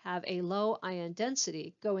have a low ion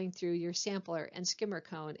density going through your sampler and skimmer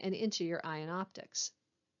cone and into your ion optics.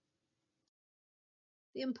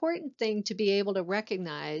 The important thing to be able to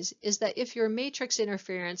recognize is that if your matrix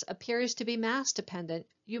interference appears to be mass dependent,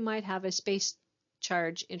 you might have a space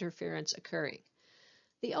charge interference occurring.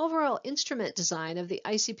 The overall instrument design of the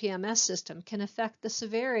ICP-MS system can affect the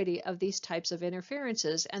severity of these types of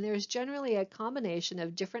interferences, and there is generally a combination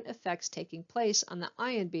of different effects taking place on the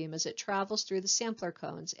ion beam as it travels through the sampler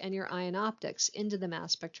cones and your ion optics into the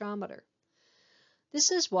mass spectrometer.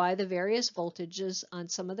 This is why the various voltages on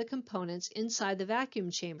some of the components inside the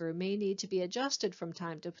vacuum chamber may need to be adjusted from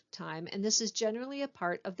time to time, and this is generally a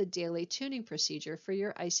part of the daily tuning procedure for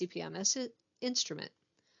your ICP-MS instrument.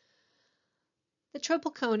 The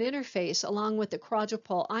triple cone interface, along with the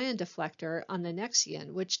quadrupole ion deflector on the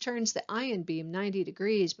Nexion, which turns the ion beam 90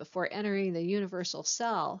 degrees before entering the universal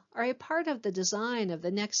cell, are a part of the design of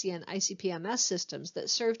the Nexion ICP-MS systems that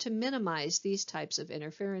serve to minimize these types of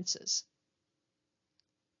interferences.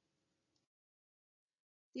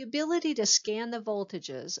 The ability to scan the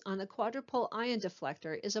voltages on the quadrupole ion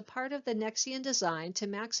deflector is a part of the Nexion design to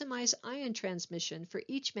maximize ion transmission for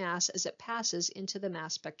each mass as it passes into the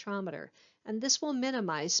mass spectrometer, and this will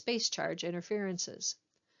minimize space charge interferences.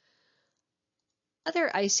 Other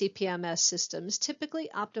ICP-MS systems typically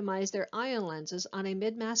optimize their ion lenses on a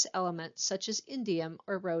mid-mass element such as indium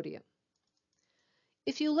or rhodium.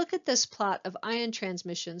 If you look at this plot of ion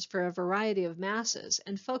transmissions for a variety of masses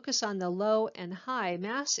and focus on the low and high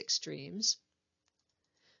mass extremes,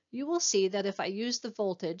 you will see that if I use the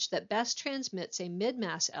voltage that best transmits a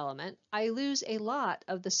mid-mass element, I lose a lot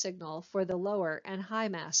of the signal for the lower and high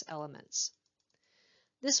mass elements.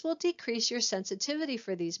 This will decrease your sensitivity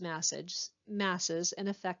for these masses and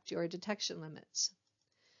affect your detection limits.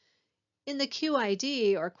 In the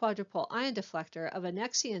QID, or quadrupole ion deflector, of a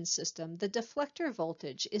Nexion system, the deflector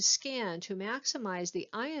voltage is scanned to maximize the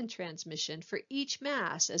ion transmission for each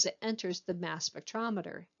mass as it enters the mass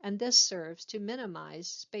spectrometer, and this serves to minimize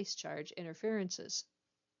space charge interferences.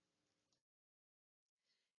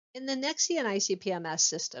 In the Nexion ICP-MS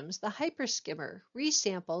systems, the hyperskimmer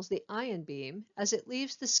resamples the ion beam as it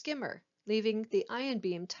leaves the skimmer, leaving the ion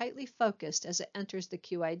beam tightly focused as it enters the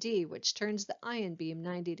QID, which turns the ion beam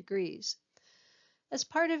 90 degrees. As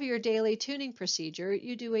part of your daily tuning procedure,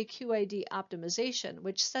 you do a QID optimization,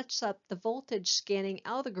 which sets up the voltage scanning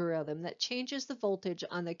algorithm that changes the voltage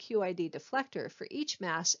on the QID deflector for each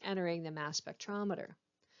mass entering the mass spectrometer.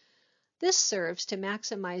 This serves to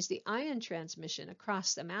maximize the ion transmission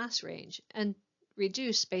across the mass range and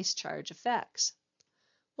reduce space charge effects.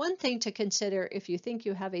 One thing to consider if you think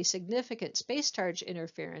you have a significant space charge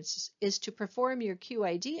interference is to perform your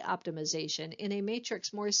QID optimization in a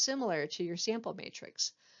matrix more similar to your sample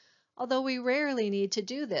matrix. Although we rarely need to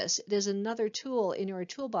do this, it is another tool in your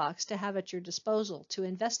toolbox to have at your disposal to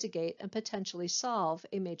investigate and potentially solve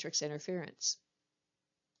a matrix interference.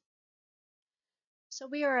 So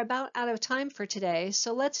we are about out of time for today,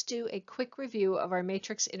 so let's do a quick review of our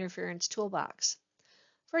matrix interference toolbox.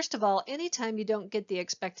 First of all, anytime you don't get the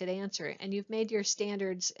expected answer and you've made your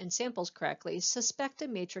standards and samples correctly, suspect a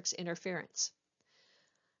matrix interference.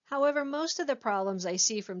 However, most of the problems I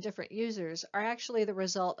see from different users are actually the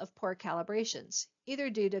result of poor calibrations, either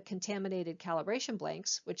due to contaminated calibration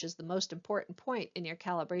blanks, which is the most important point in your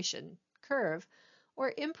calibration curve,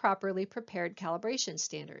 or improperly prepared calibration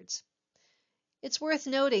standards. It's worth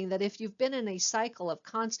noting that if you've been in a cycle of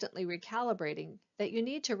constantly recalibrating, that you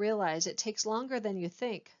need to realize it takes longer than you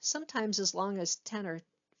think, sometimes as long as 10 or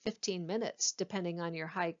 15 minutes, depending on your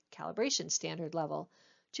high calibration standard level,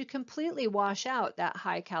 to completely wash out that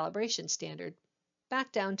high calibration standard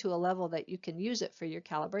back down to a level that you can use it for your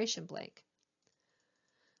calibration blank.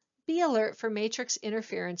 Be alert for matrix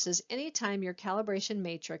interferences anytime your calibration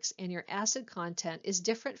matrix and your acid content is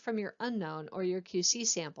different from your unknown or your QC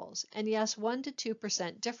samples. And yes, 1 to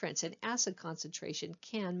 2% difference in acid concentration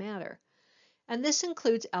can matter. And this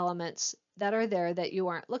includes elements that are there that you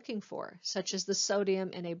aren't looking for, such as the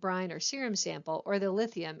sodium in a brine or serum sample or the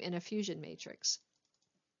lithium in a fusion matrix.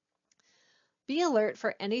 Be alert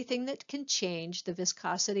for anything that can change the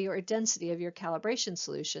viscosity or density of your calibration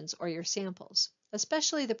solutions or your samples,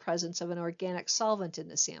 especially the presence of an organic solvent in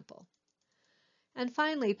the sample. And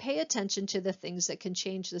finally, pay attention to the things that can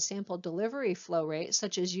change the sample delivery flow rate,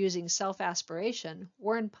 such as using self-aspiration,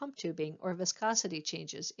 worn pump tubing, or viscosity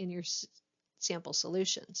changes in your sample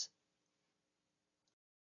solutions.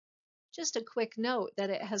 Just a quick note that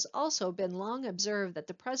it has also been long observed that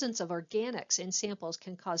the presence of organics in samples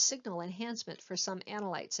can cause signal enhancement for some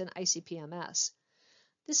analytes in ICP-MS.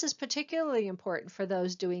 This is particularly important for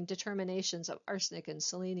those doing determinations of arsenic and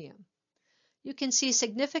selenium. You can see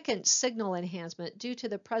significant signal enhancement due to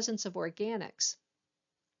the presence of organics.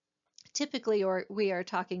 Typically, we are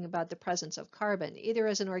talking about the presence of carbon, either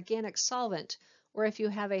as an organic solvent or if you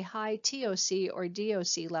have a high TOC or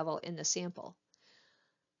DOC level in the sample.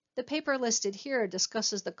 The paper listed here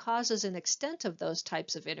discusses the causes and extent of those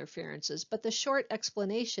types of interferences, but the short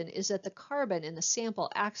explanation is that the carbon in the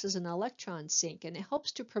sample acts as an electron sink and it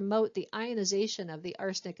helps to promote the ionization of the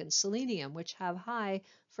arsenic and selenium, which have high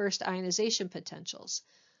first ionization potentials,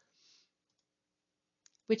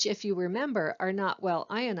 which, if you remember, are not well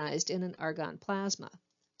ionized in an argon plasma.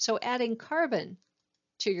 So adding carbon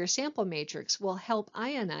to your sample matrix will help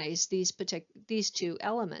ionize these two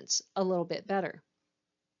elements a little bit better.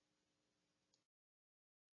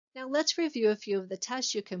 Now let's review a few of the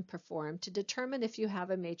tests you can perform to determine if you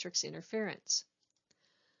have a matrix interference.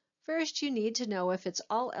 First, you need to know if it's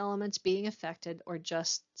all elements being affected or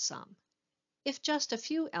just some. If just a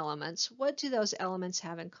few elements, what do those elements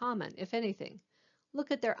have in common, if anything?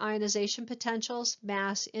 Look at their ionization potentials,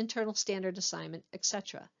 mass, internal standard assignment,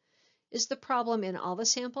 etc. Is the problem in all the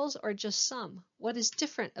samples or just some? What is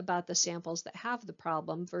different about the samples that have the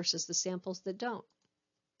problem versus the samples that don't?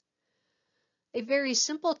 A very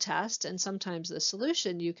simple test, and sometimes the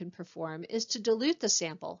solution you can perform, is to dilute the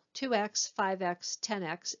sample 2x, 5x,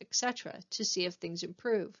 10x, etc. to see if things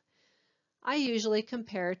improve. I usually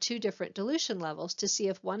compare two different dilution levels to see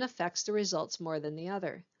if one affects the results more than the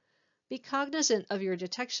other. Be cognizant of your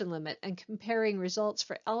detection limit and comparing results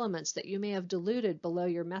for elements that you may have diluted below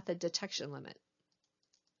your method detection limit.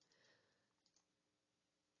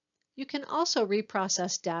 You can also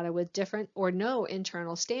reprocess data with different or no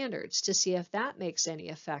internal standards to see if that makes any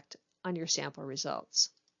effect on your sample results.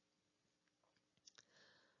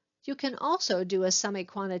 You can also do a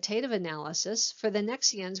semi-quantitative analysis. For the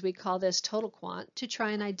Nexians, we call this total quant, to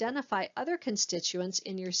try and identify other constituents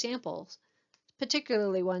in your samples,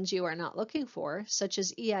 particularly ones you are not looking for, such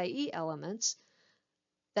as EIE elements,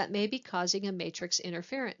 that may be causing a matrix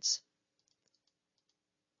interference.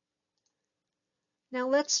 Now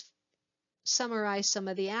let's summarize some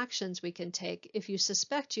of the actions we can take if you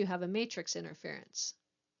suspect you have a matrix interference.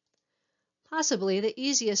 Possibly the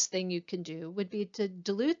easiest thing you can do would be to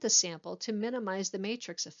dilute the sample to minimize the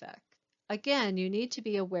matrix effect. Again, you need to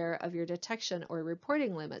be aware of your detection or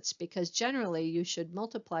reporting limits because generally you should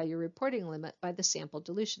multiply your reporting limit by the sample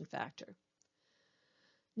dilution factor.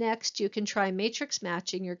 Next, you can try matrix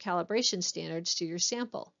matching your calibration standards to your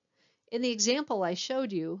sample. In the example I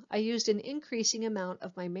showed you, I used an increasing amount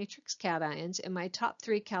of my matrix cations in my top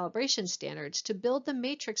 3 calibration standards to build the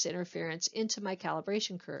matrix interference into my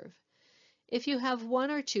calibration curve. If you have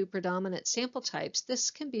 1 or 2 predominant sample types,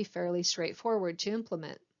 this can be fairly straightforward to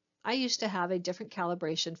implement. I used to have a different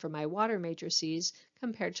calibration for my water matrices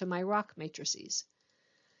compared to my rock matrices.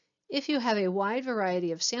 If you have a wide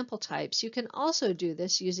variety of sample types, you can also do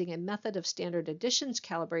this using a method of standard additions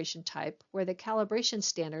calibration type where the calibration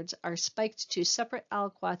standards are spiked to separate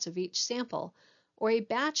aliquots of each sample, or a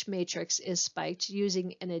batch matrix is spiked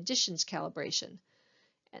using an additions calibration.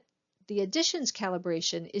 The additions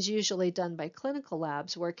calibration is usually done by clinical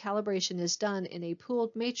labs, where calibration is done in a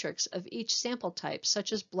pooled matrix of each sample type,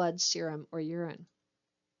 such as blood, serum, or urine.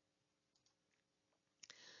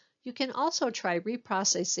 You can also try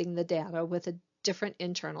reprocessing the data with a different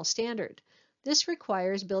internal standard. This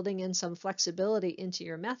requires building in some flexibility into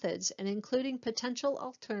your methods and including potential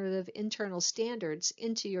alternative internal standards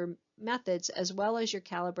into your methods, as well as your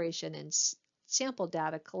calibration and sample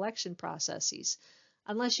data collection processes,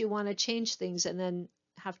 unless you want to change things and then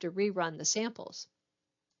have to rerun the samples.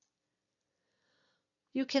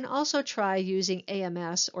 You can also try using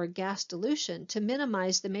AMS or gas dilution to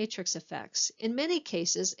minimize the matrix effects. In many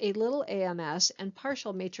cases, a little AMS and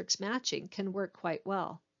partial matrix matching can work quite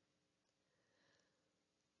well.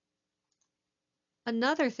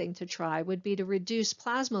 Another thing to try would be to reduce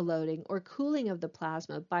plasma loading or cooling of the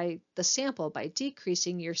plasma by the sample by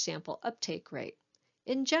decreasing your sample uptake rate.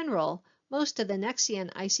 In general, most of the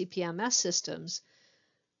Nexian ICP-MS systems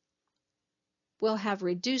will have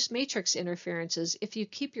reduced matrix interferences if you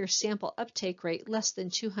keep your sample uptake rate less than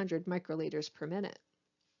 200 microliters per minute.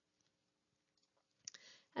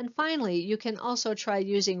 And finally, you can also try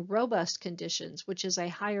using robust conditions, which is a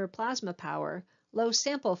higher plasma power, low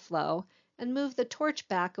sample flow, and move the torch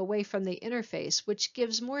back away from the interface, which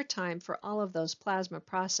gives more time for all of those plasma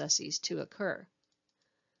processes to occur.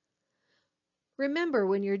 Remember,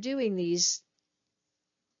 when you're doing these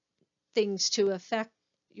things to affect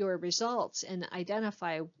your results and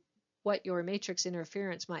identify what your matrix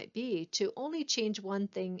interference might be, to only change one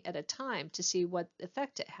thing at a time to see what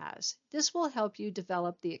effect it has. This will help you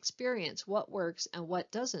develop the experience, what works and what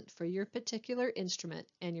doesn't for your particular instrument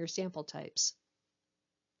and your sample types.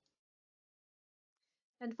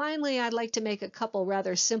 And finally, I'd like to make a couple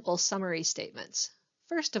rather simple summary statements.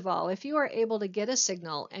 First of all, if you are able to get a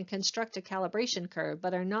signal and construct a calibration curve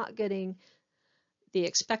but are not getting the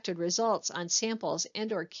expected results on samples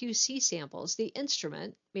and or QC samples, the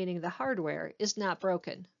instrument, meaning the hardware, is not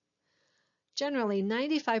broken. Generally,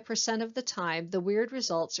 95% of the time, the weird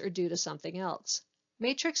results are due to something else.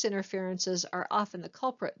 Matrix interferences are often the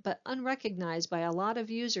culprit, but unrecognized by a lot of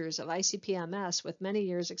users of ICP-MS with many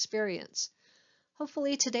years' experience.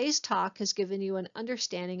 Hopefully, today's talk has given you an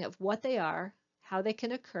understanding of what they are, how they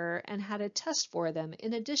can occur, and how to test for them,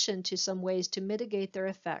 in addition to some ways to mitigate their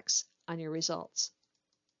effects on your results.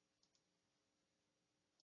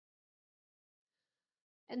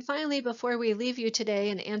 And finally, before we leave you today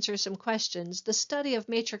and answer some questions, the study of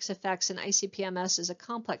matrix effects in ICP-MS is a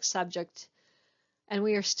complex subject, and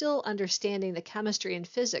we are still understanding the chemistry and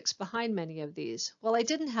physics behind many of these. While I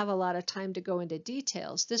didn't have a lot of time to go into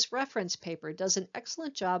details, this reference paper does an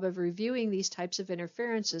excellent job of reviewing these types of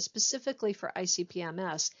interferences specifically for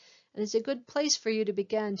ICP-MS, and is a good place for you to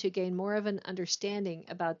begin to gain more of an understanding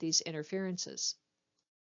about these interferences.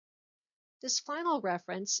 This final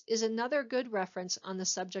reference is another good reference on the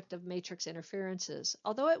subject of matrix interferences.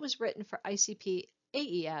 Although it was written for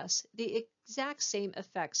ICP-AES, the exact same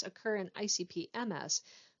effects occur in ICP-MS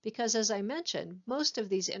because, as I mentioned, most of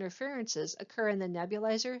these interferences occur in the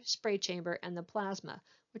nebulizer, spray chamber, and the plasma,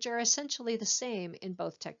 which are essentially the same in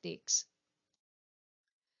both techniques.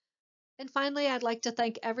 And finally, I'd like to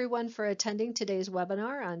thank everyone for attending today's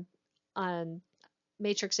webinar on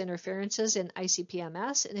matrix interferences in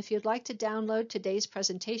ICP-MS, and if you'd like to download today's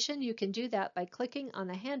presentation, you can do that by clicking on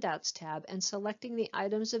the Handouts tab and selecting the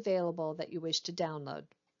items available that you wish to download.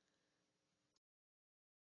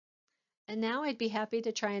 And now I'd be happy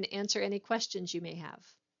to try and answer any questions you may have.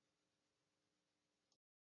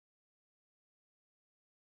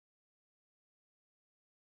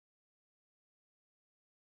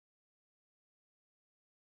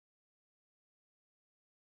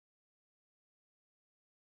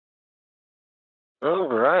 All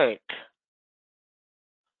right.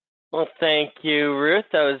 Well, thank you, Ruth.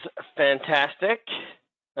 That was fantastic.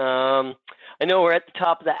 I know we're at the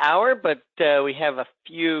top of the hour, but we have a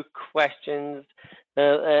few questions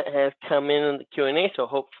that have come in the Q&A, so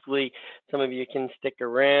hopefully some of you can stick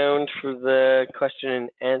around for the question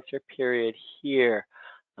and answer period here.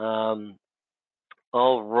 All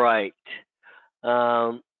right.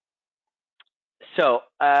 So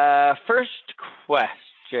first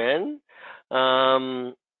question.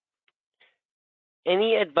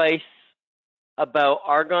 Any advice about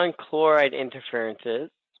argon chloride interferences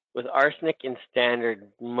with arsenic in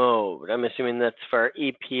standard mode? I'm assuming that's for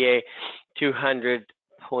EPA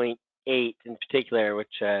 200.8 in particular,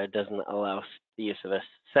 which doesn't allow the use of a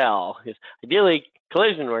cell. Because ideally,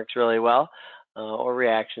 collision works really well, or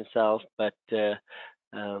reaction cells, but yeah,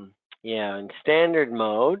 in standard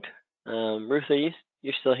mode. Ruth, are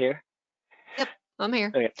you're still here? Yep, I'm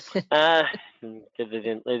here. Okay. Yeah,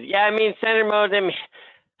 I mean, standard mode, I mean,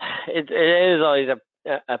 it is always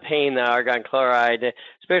a pain, the argon chloride,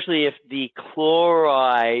 especially if the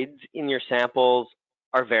chlorides in your samples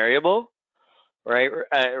are variable, right?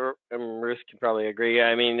 Ruth can probably agree.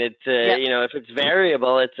 I mean, it's Yep. if it's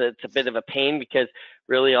variable, it's a bit of a pain, because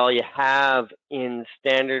really all you have in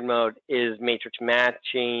standard mode is matrix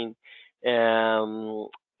matching,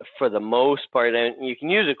 for the most part, and you can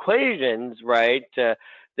use equations, right?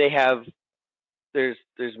 There's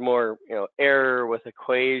more error with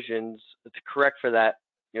equations to correct for that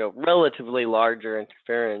relatively larger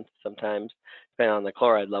interference sometimes, depending on the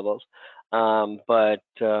chloride levels. Yeah,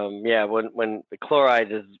 when the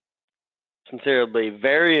chloride is considerably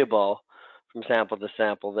variable from sample to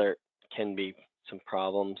sample, there can be some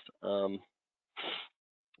problems.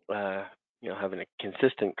 Having a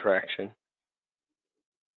consistent correction.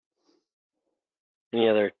 Any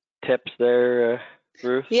other tips there,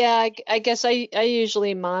 Ruth? Yeah, I guess I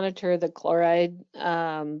usually monitor the chloride,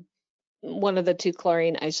 one of the two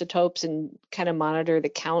chlorine isotopes, and kind of monitor the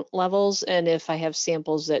count levels. And if I have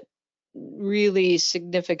samples that really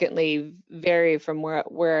significantly vary from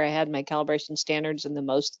where I had my calibration standards in the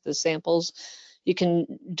most of the samples, you can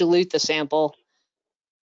dilute the sample,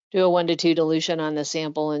 do a 1-to-2 dilution on the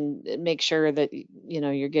sample, and make sure that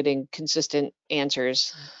you're getting consistent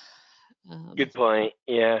answers. Good point.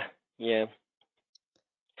 Yeah. Yeah,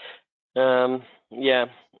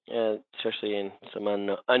 especially in some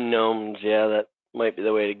unknowns. Yeah, that might be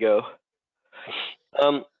the way to go.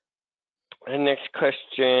 The next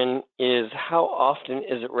question is, how often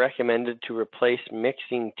is it recommended to replace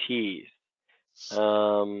mixing teas?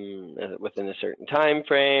 Within a certain time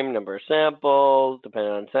frame, number of samples,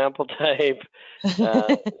 depending on sample type.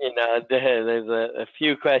 There's a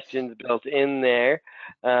few questions built in there.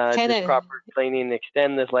 Does proper cleaning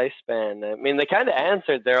extend this lifespan? I mean, they kind of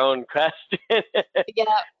answered their own question.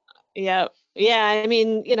 Yeah. I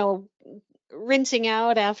mean, rinsing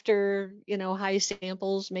out after, high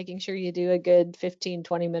samples, making sure you do a good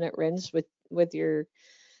 15-20 minute rinse with your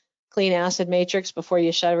clean acid matrix before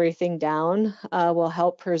you shut everything down will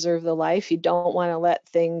help preserve the life. You don't want to let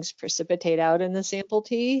things precipitate out in the sample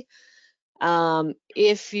tea.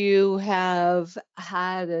 If you have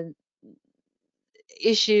had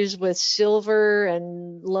issues with silver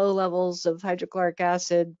and low levels of hydrochloric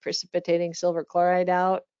acid precipitating silver chloride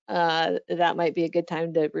out, that might be a good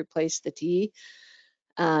time to replace the tea.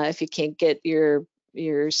 If you can't get your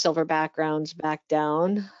silver backgrounds back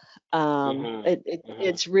down.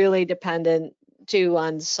 It's really dependent too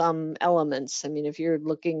on some elements. I mean, if you're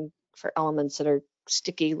looking for elements that are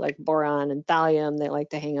sticky like boron and thallium, they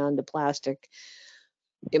like to hang on to plastic,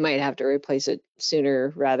 you might have to replace it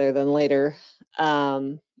sooner rather than later.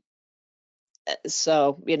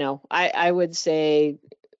 So, I would say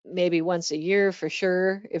maybe once a year for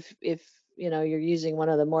sure. If you're using one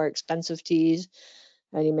of the more expensive teas,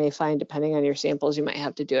 and you may find, depending on your samples, you might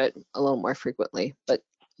have to do it a little more frequently, but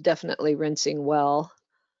definitely rinsing well.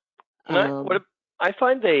 I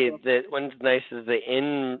find that one's nice is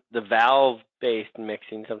in the valve-based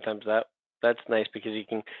mixing. Sometimes that's nice because you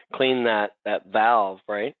can clean that valve,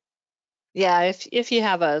 right? Yeah, if you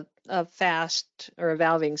have a fast or a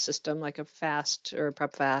valving system, like a fast or a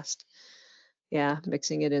prep fast, yeah,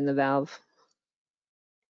 mixing it in the valve.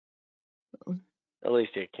 At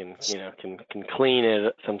least it can can clean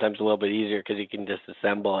it sometimes a little bit easier because you can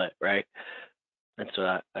disassemble it, right? That's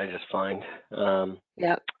what I just find.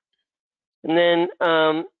 Yeah. And then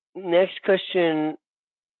next question,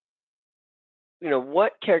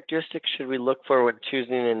 what characteristics should we look for when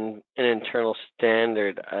choosing an internal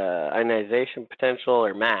standard, ionization potential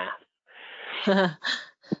or mass?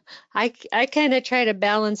 I kind of try to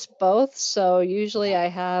balance both. So usually I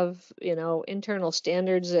have, internal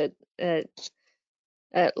standards at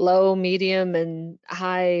low, medium, and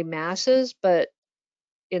high masses. But,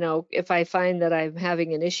 if I find that I'm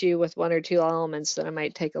having an issue with one or two elements, then I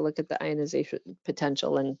might take a look at the ionization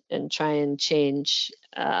potential and try and change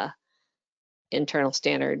internal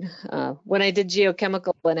standard. When I did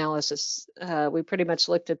geochemical analysis, we pretty much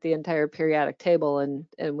looked at the entire periodic table, and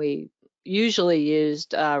we usually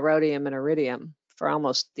used rhodium and iridium for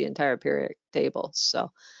almost the entire periodic table. So,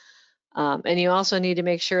 and you also need to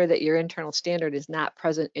make sure that your internal standard is not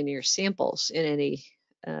present in your samples in any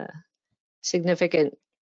significant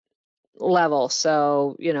level.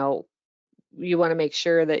 So, you want to make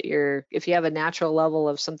sure that if you have a natural level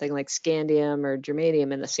of something like scandium or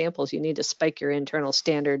germanium in the samples, you need to spike your internal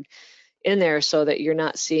standard in there so that you're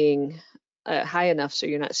not seeing high enough, so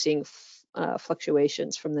you're not seeing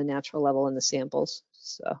fluctuations from the natural level in the samples.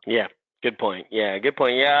 So yeah, Good point. Yeah, good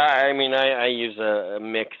point. Yeah, I mean, I use a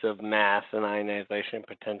mix of mass and ionization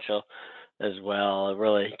potential as well. It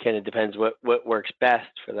really kind of depends what works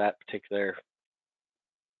best for that particular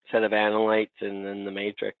set of analytes and then the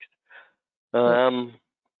matrix. How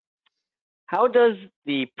does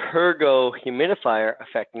the Pergo humidifier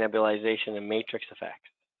affect nebulization and matrix effects?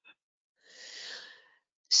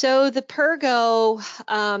 So the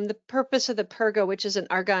the purpose of the Pergo, which is an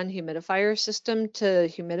argon humidifier system to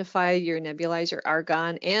humidify your nebulizer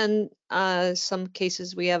argon, and some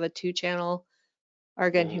cases we have a 2-channel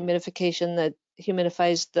argon humidification that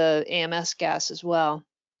humidifies the AMS gas as well.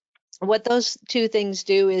 What those two things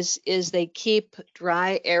do is they keep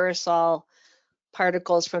dry aerosol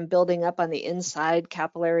particles from building up on the inside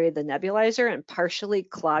capillary of the nebulizer and partially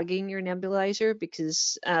clogging your nebulizer,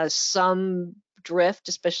 because some drift,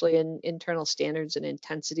 especially in internal standards and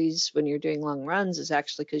intensities when you're doing long runs, is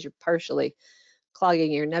actually because you're partially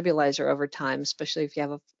clogging your nebulizer over time, especially if you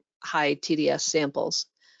have a high TDS samples.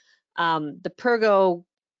 The Pergo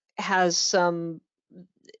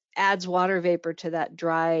adds water vapor to that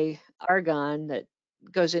dry argon that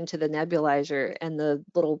goes into the nebulizer, and the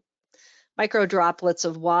little micro droplets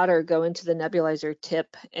of water go into the nebulizer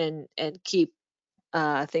tip and keep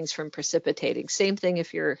things from precipitating. Same thing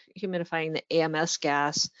if you're humidifying the AMS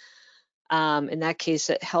gas. In that case,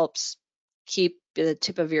 it helps keep the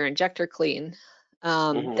tip of your injector clean.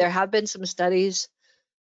 There have been some studies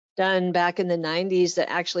done back in the 90s that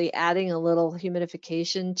actually adding a little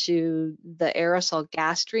humidification to the aerosol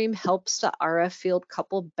gas stream helps the RF field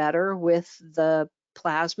couple better with the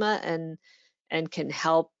plasma and can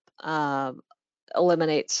help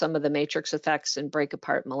eliminate some of the matrix effects and break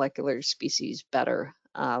apart molecular species better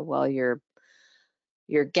while your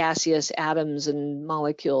gaseous atoms and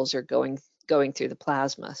molecules are going through the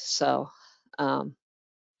plasma. So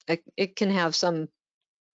it can have some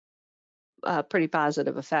pretty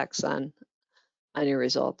positive effects on your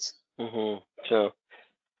results. So,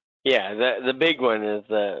 yeah, the big one is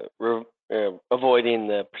avoiding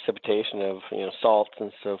the precipitation of salts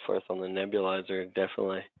and so forth on the nebulizer.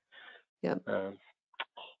 Definitely. Yep.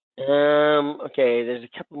 Okay, there's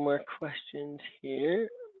a couple more questions here.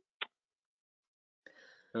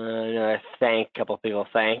 I thank a couple of people.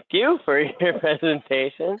 Thank you for your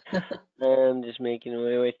presentation. I'm just making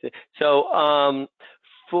my way through. So,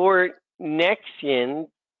 for Nexian,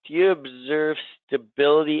 do you observe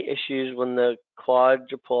stability issues when the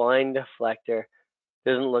quadruple line deflector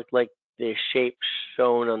doesn't look like the shape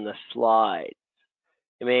shown on the slide?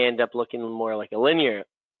 It may end up looking more like a linear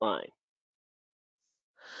line.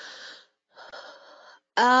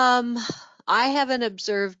 I haven't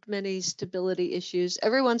observed many stability issues.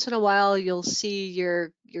 Every once in a while, you'll see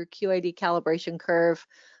your QID calibration curve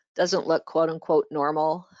doesn't look quote unquote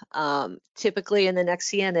normal. Typically in the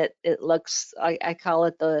Nexian, it looks, I call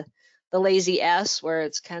it the lazy S, where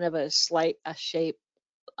it's kind of a shape,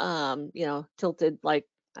 tilted like,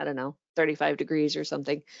 I don't know, 35 degrees or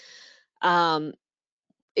something.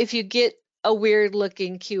 If you get a weird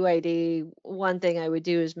looking QID, one thing I would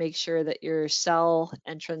do is make sure that your cell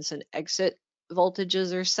entrance and exit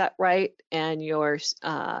voltages are set right, and your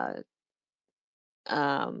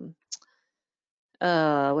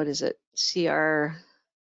what is it?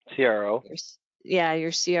 CRO. Yeah,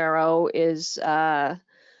 your CRO is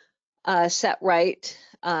set right.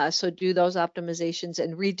 So do those optimizations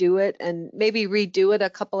and redo it, and maybe redo it a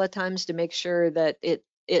couple of times to make sure that it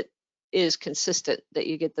is consistent, that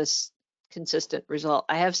you get this consistent result.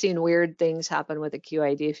 I have seen weird things happen with a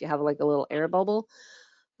QID if you have like a little air bubble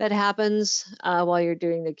that happens while you're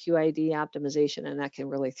doing the QID optimization, and that can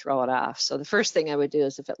really throw it off. So the first thing I would do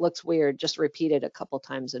is, if it looks weird, just repeat it a couple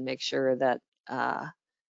times and make sure that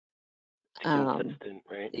consistent,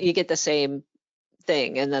 right? You get the same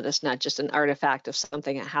thing, and that it's not just an artifact of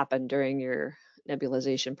something that happened during your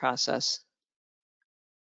nebulization process.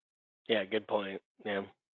 Yeah, good point. Yeah.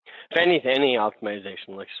 If any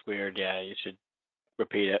optimization looks weird, yeah, you should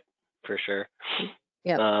repeat it for sure.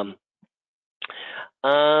 Yeah.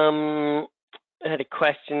 I had a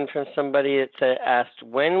question from somebody that asked,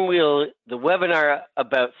 when will the webinar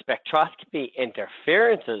about spectroscopy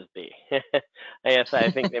interferences be? I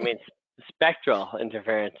think they mean spectral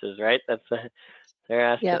interferences, right? That's they're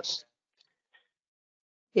asking.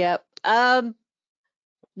 Yep.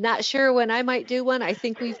 Not sure when I might do one. I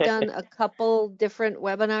think we've done a couple different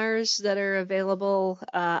webinars that are available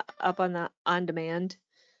up on the on demand.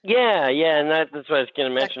 Yeah, and that's what I was going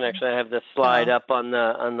to mention. Actually, I have the slide up on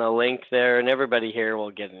the link there, and everybody here will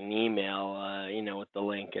get an email, with the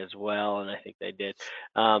link as well. And I think they did.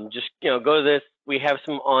 Just go to this. We have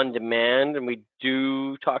some on demand, and we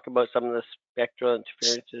do talk about some of the spectral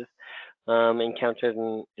interferences. encountered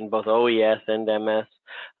in both OES and MS.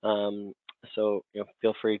 So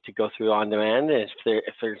feel free to go through on demand. And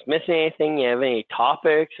if there's missing anything, you have any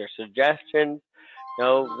topics or suggestions,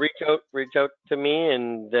 reach out to me,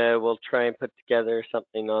 and we'll try and put together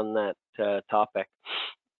something on that topic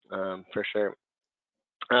for sure.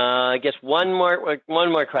 I guess one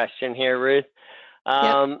more question here, Ruth.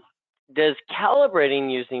 Yep. Does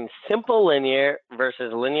calibrating using simple linear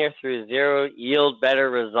versus linear through zero yield better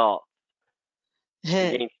results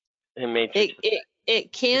against matrix?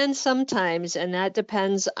 It can sometimes, and that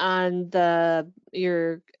depends on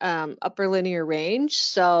your upper linear range.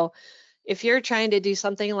 So if you're trying to do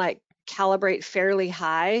something like calibrate fairly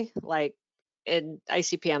high, like in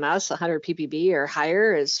ICP-MS, 100 ppb or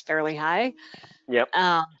higher is fairly high, Yep.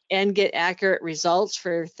 And get accurate results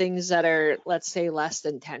for things that are, let's say, less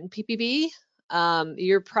than 10 ppb,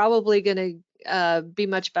 you're probably going to be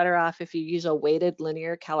much better off if you use a weighted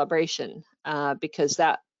linear calibration, because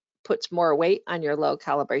that puts more weight on your low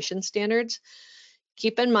calibration standards.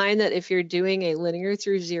 Keep in mind that if you're doing a linear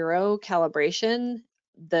through zero calibration,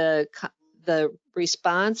 the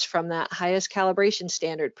response from that highest calibration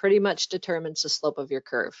standard pretty much determines the slope of your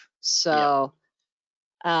curve. So,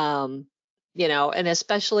 and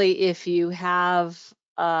especially if you have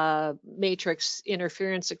matrix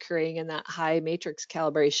interference occurring in that high matrix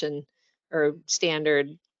calibration or standard,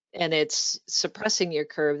 and it's suppressing your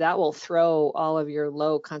curve, that will throw all of your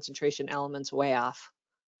low concentration elements way off.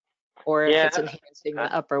 Or if it's enhancing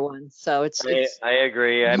the upper one. So I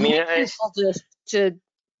agree. I mean, useful to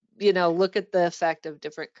look at the effect of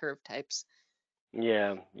different curve types.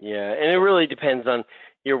 Yeah, and it really depends on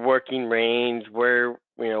your working range, where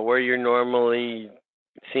you're normally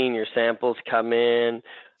seeing your samples come in,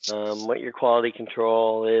 what your quality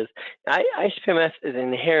control is. ICP-MS is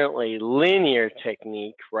inherently linear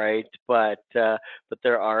technique, right? But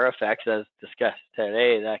there are effects, as discussed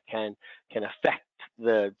today, that can affect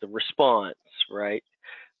the response, right?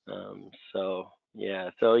 So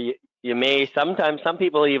you may sometimes, some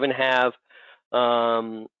people even have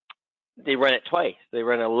they run it twice. They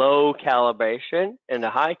run a low calibration and a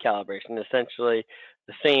high calibration. Essentially,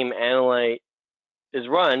 the same analyte is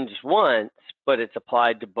run just once, but it's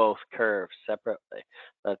applied to both curves separately.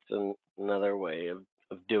 That's another way of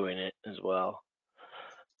doing it as well.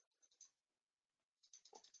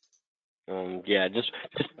 Just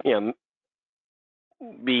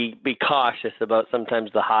be cautious about,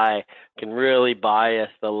 sometimes the high can really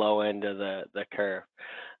bias the low end of the curve,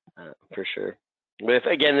 for sure. But if,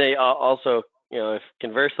 again, they also, if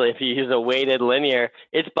conversely, if you use a weighted linear,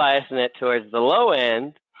 it's biasing it towards the low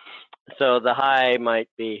end, so the high might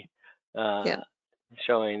be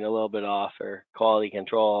showing a little bit off, or quality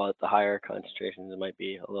control at the higher concentrations, it might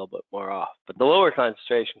be a little bit more off. But the lower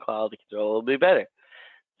concentration quality control will be better.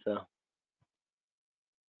 So.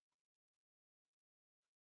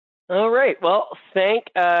 All right. Well, thank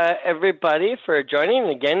everybody for joining.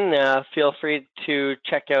 Again, feel free to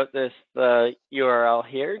check out this URL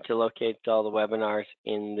here to locate all the webinars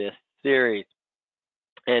in this series.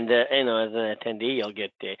 And as an attendee, you'll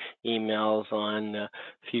get emails on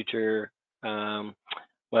future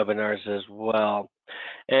webinars as well.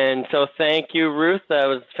 And so thank you, Ruth. That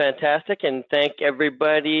was fantastic. And thank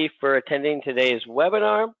everybody for attending today's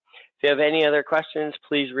webinar. If you have any other questions,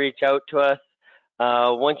 please reach out to us.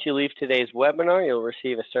 Once you leave today's webinar, you'll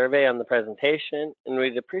receive a survey on the presentation, and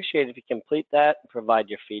we'd appreciate if you complete that and provide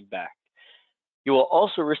your feedback. You will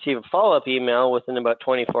also receive a follow-up email within about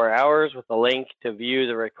 24 hours with a link to view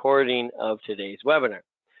the recording of today's webinar.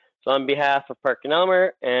 So on behalf of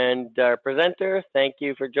PerkinElmer and our presenter, thank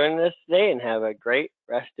you for joining us today, and have a great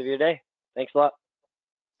rest of your day. Thanks a lot.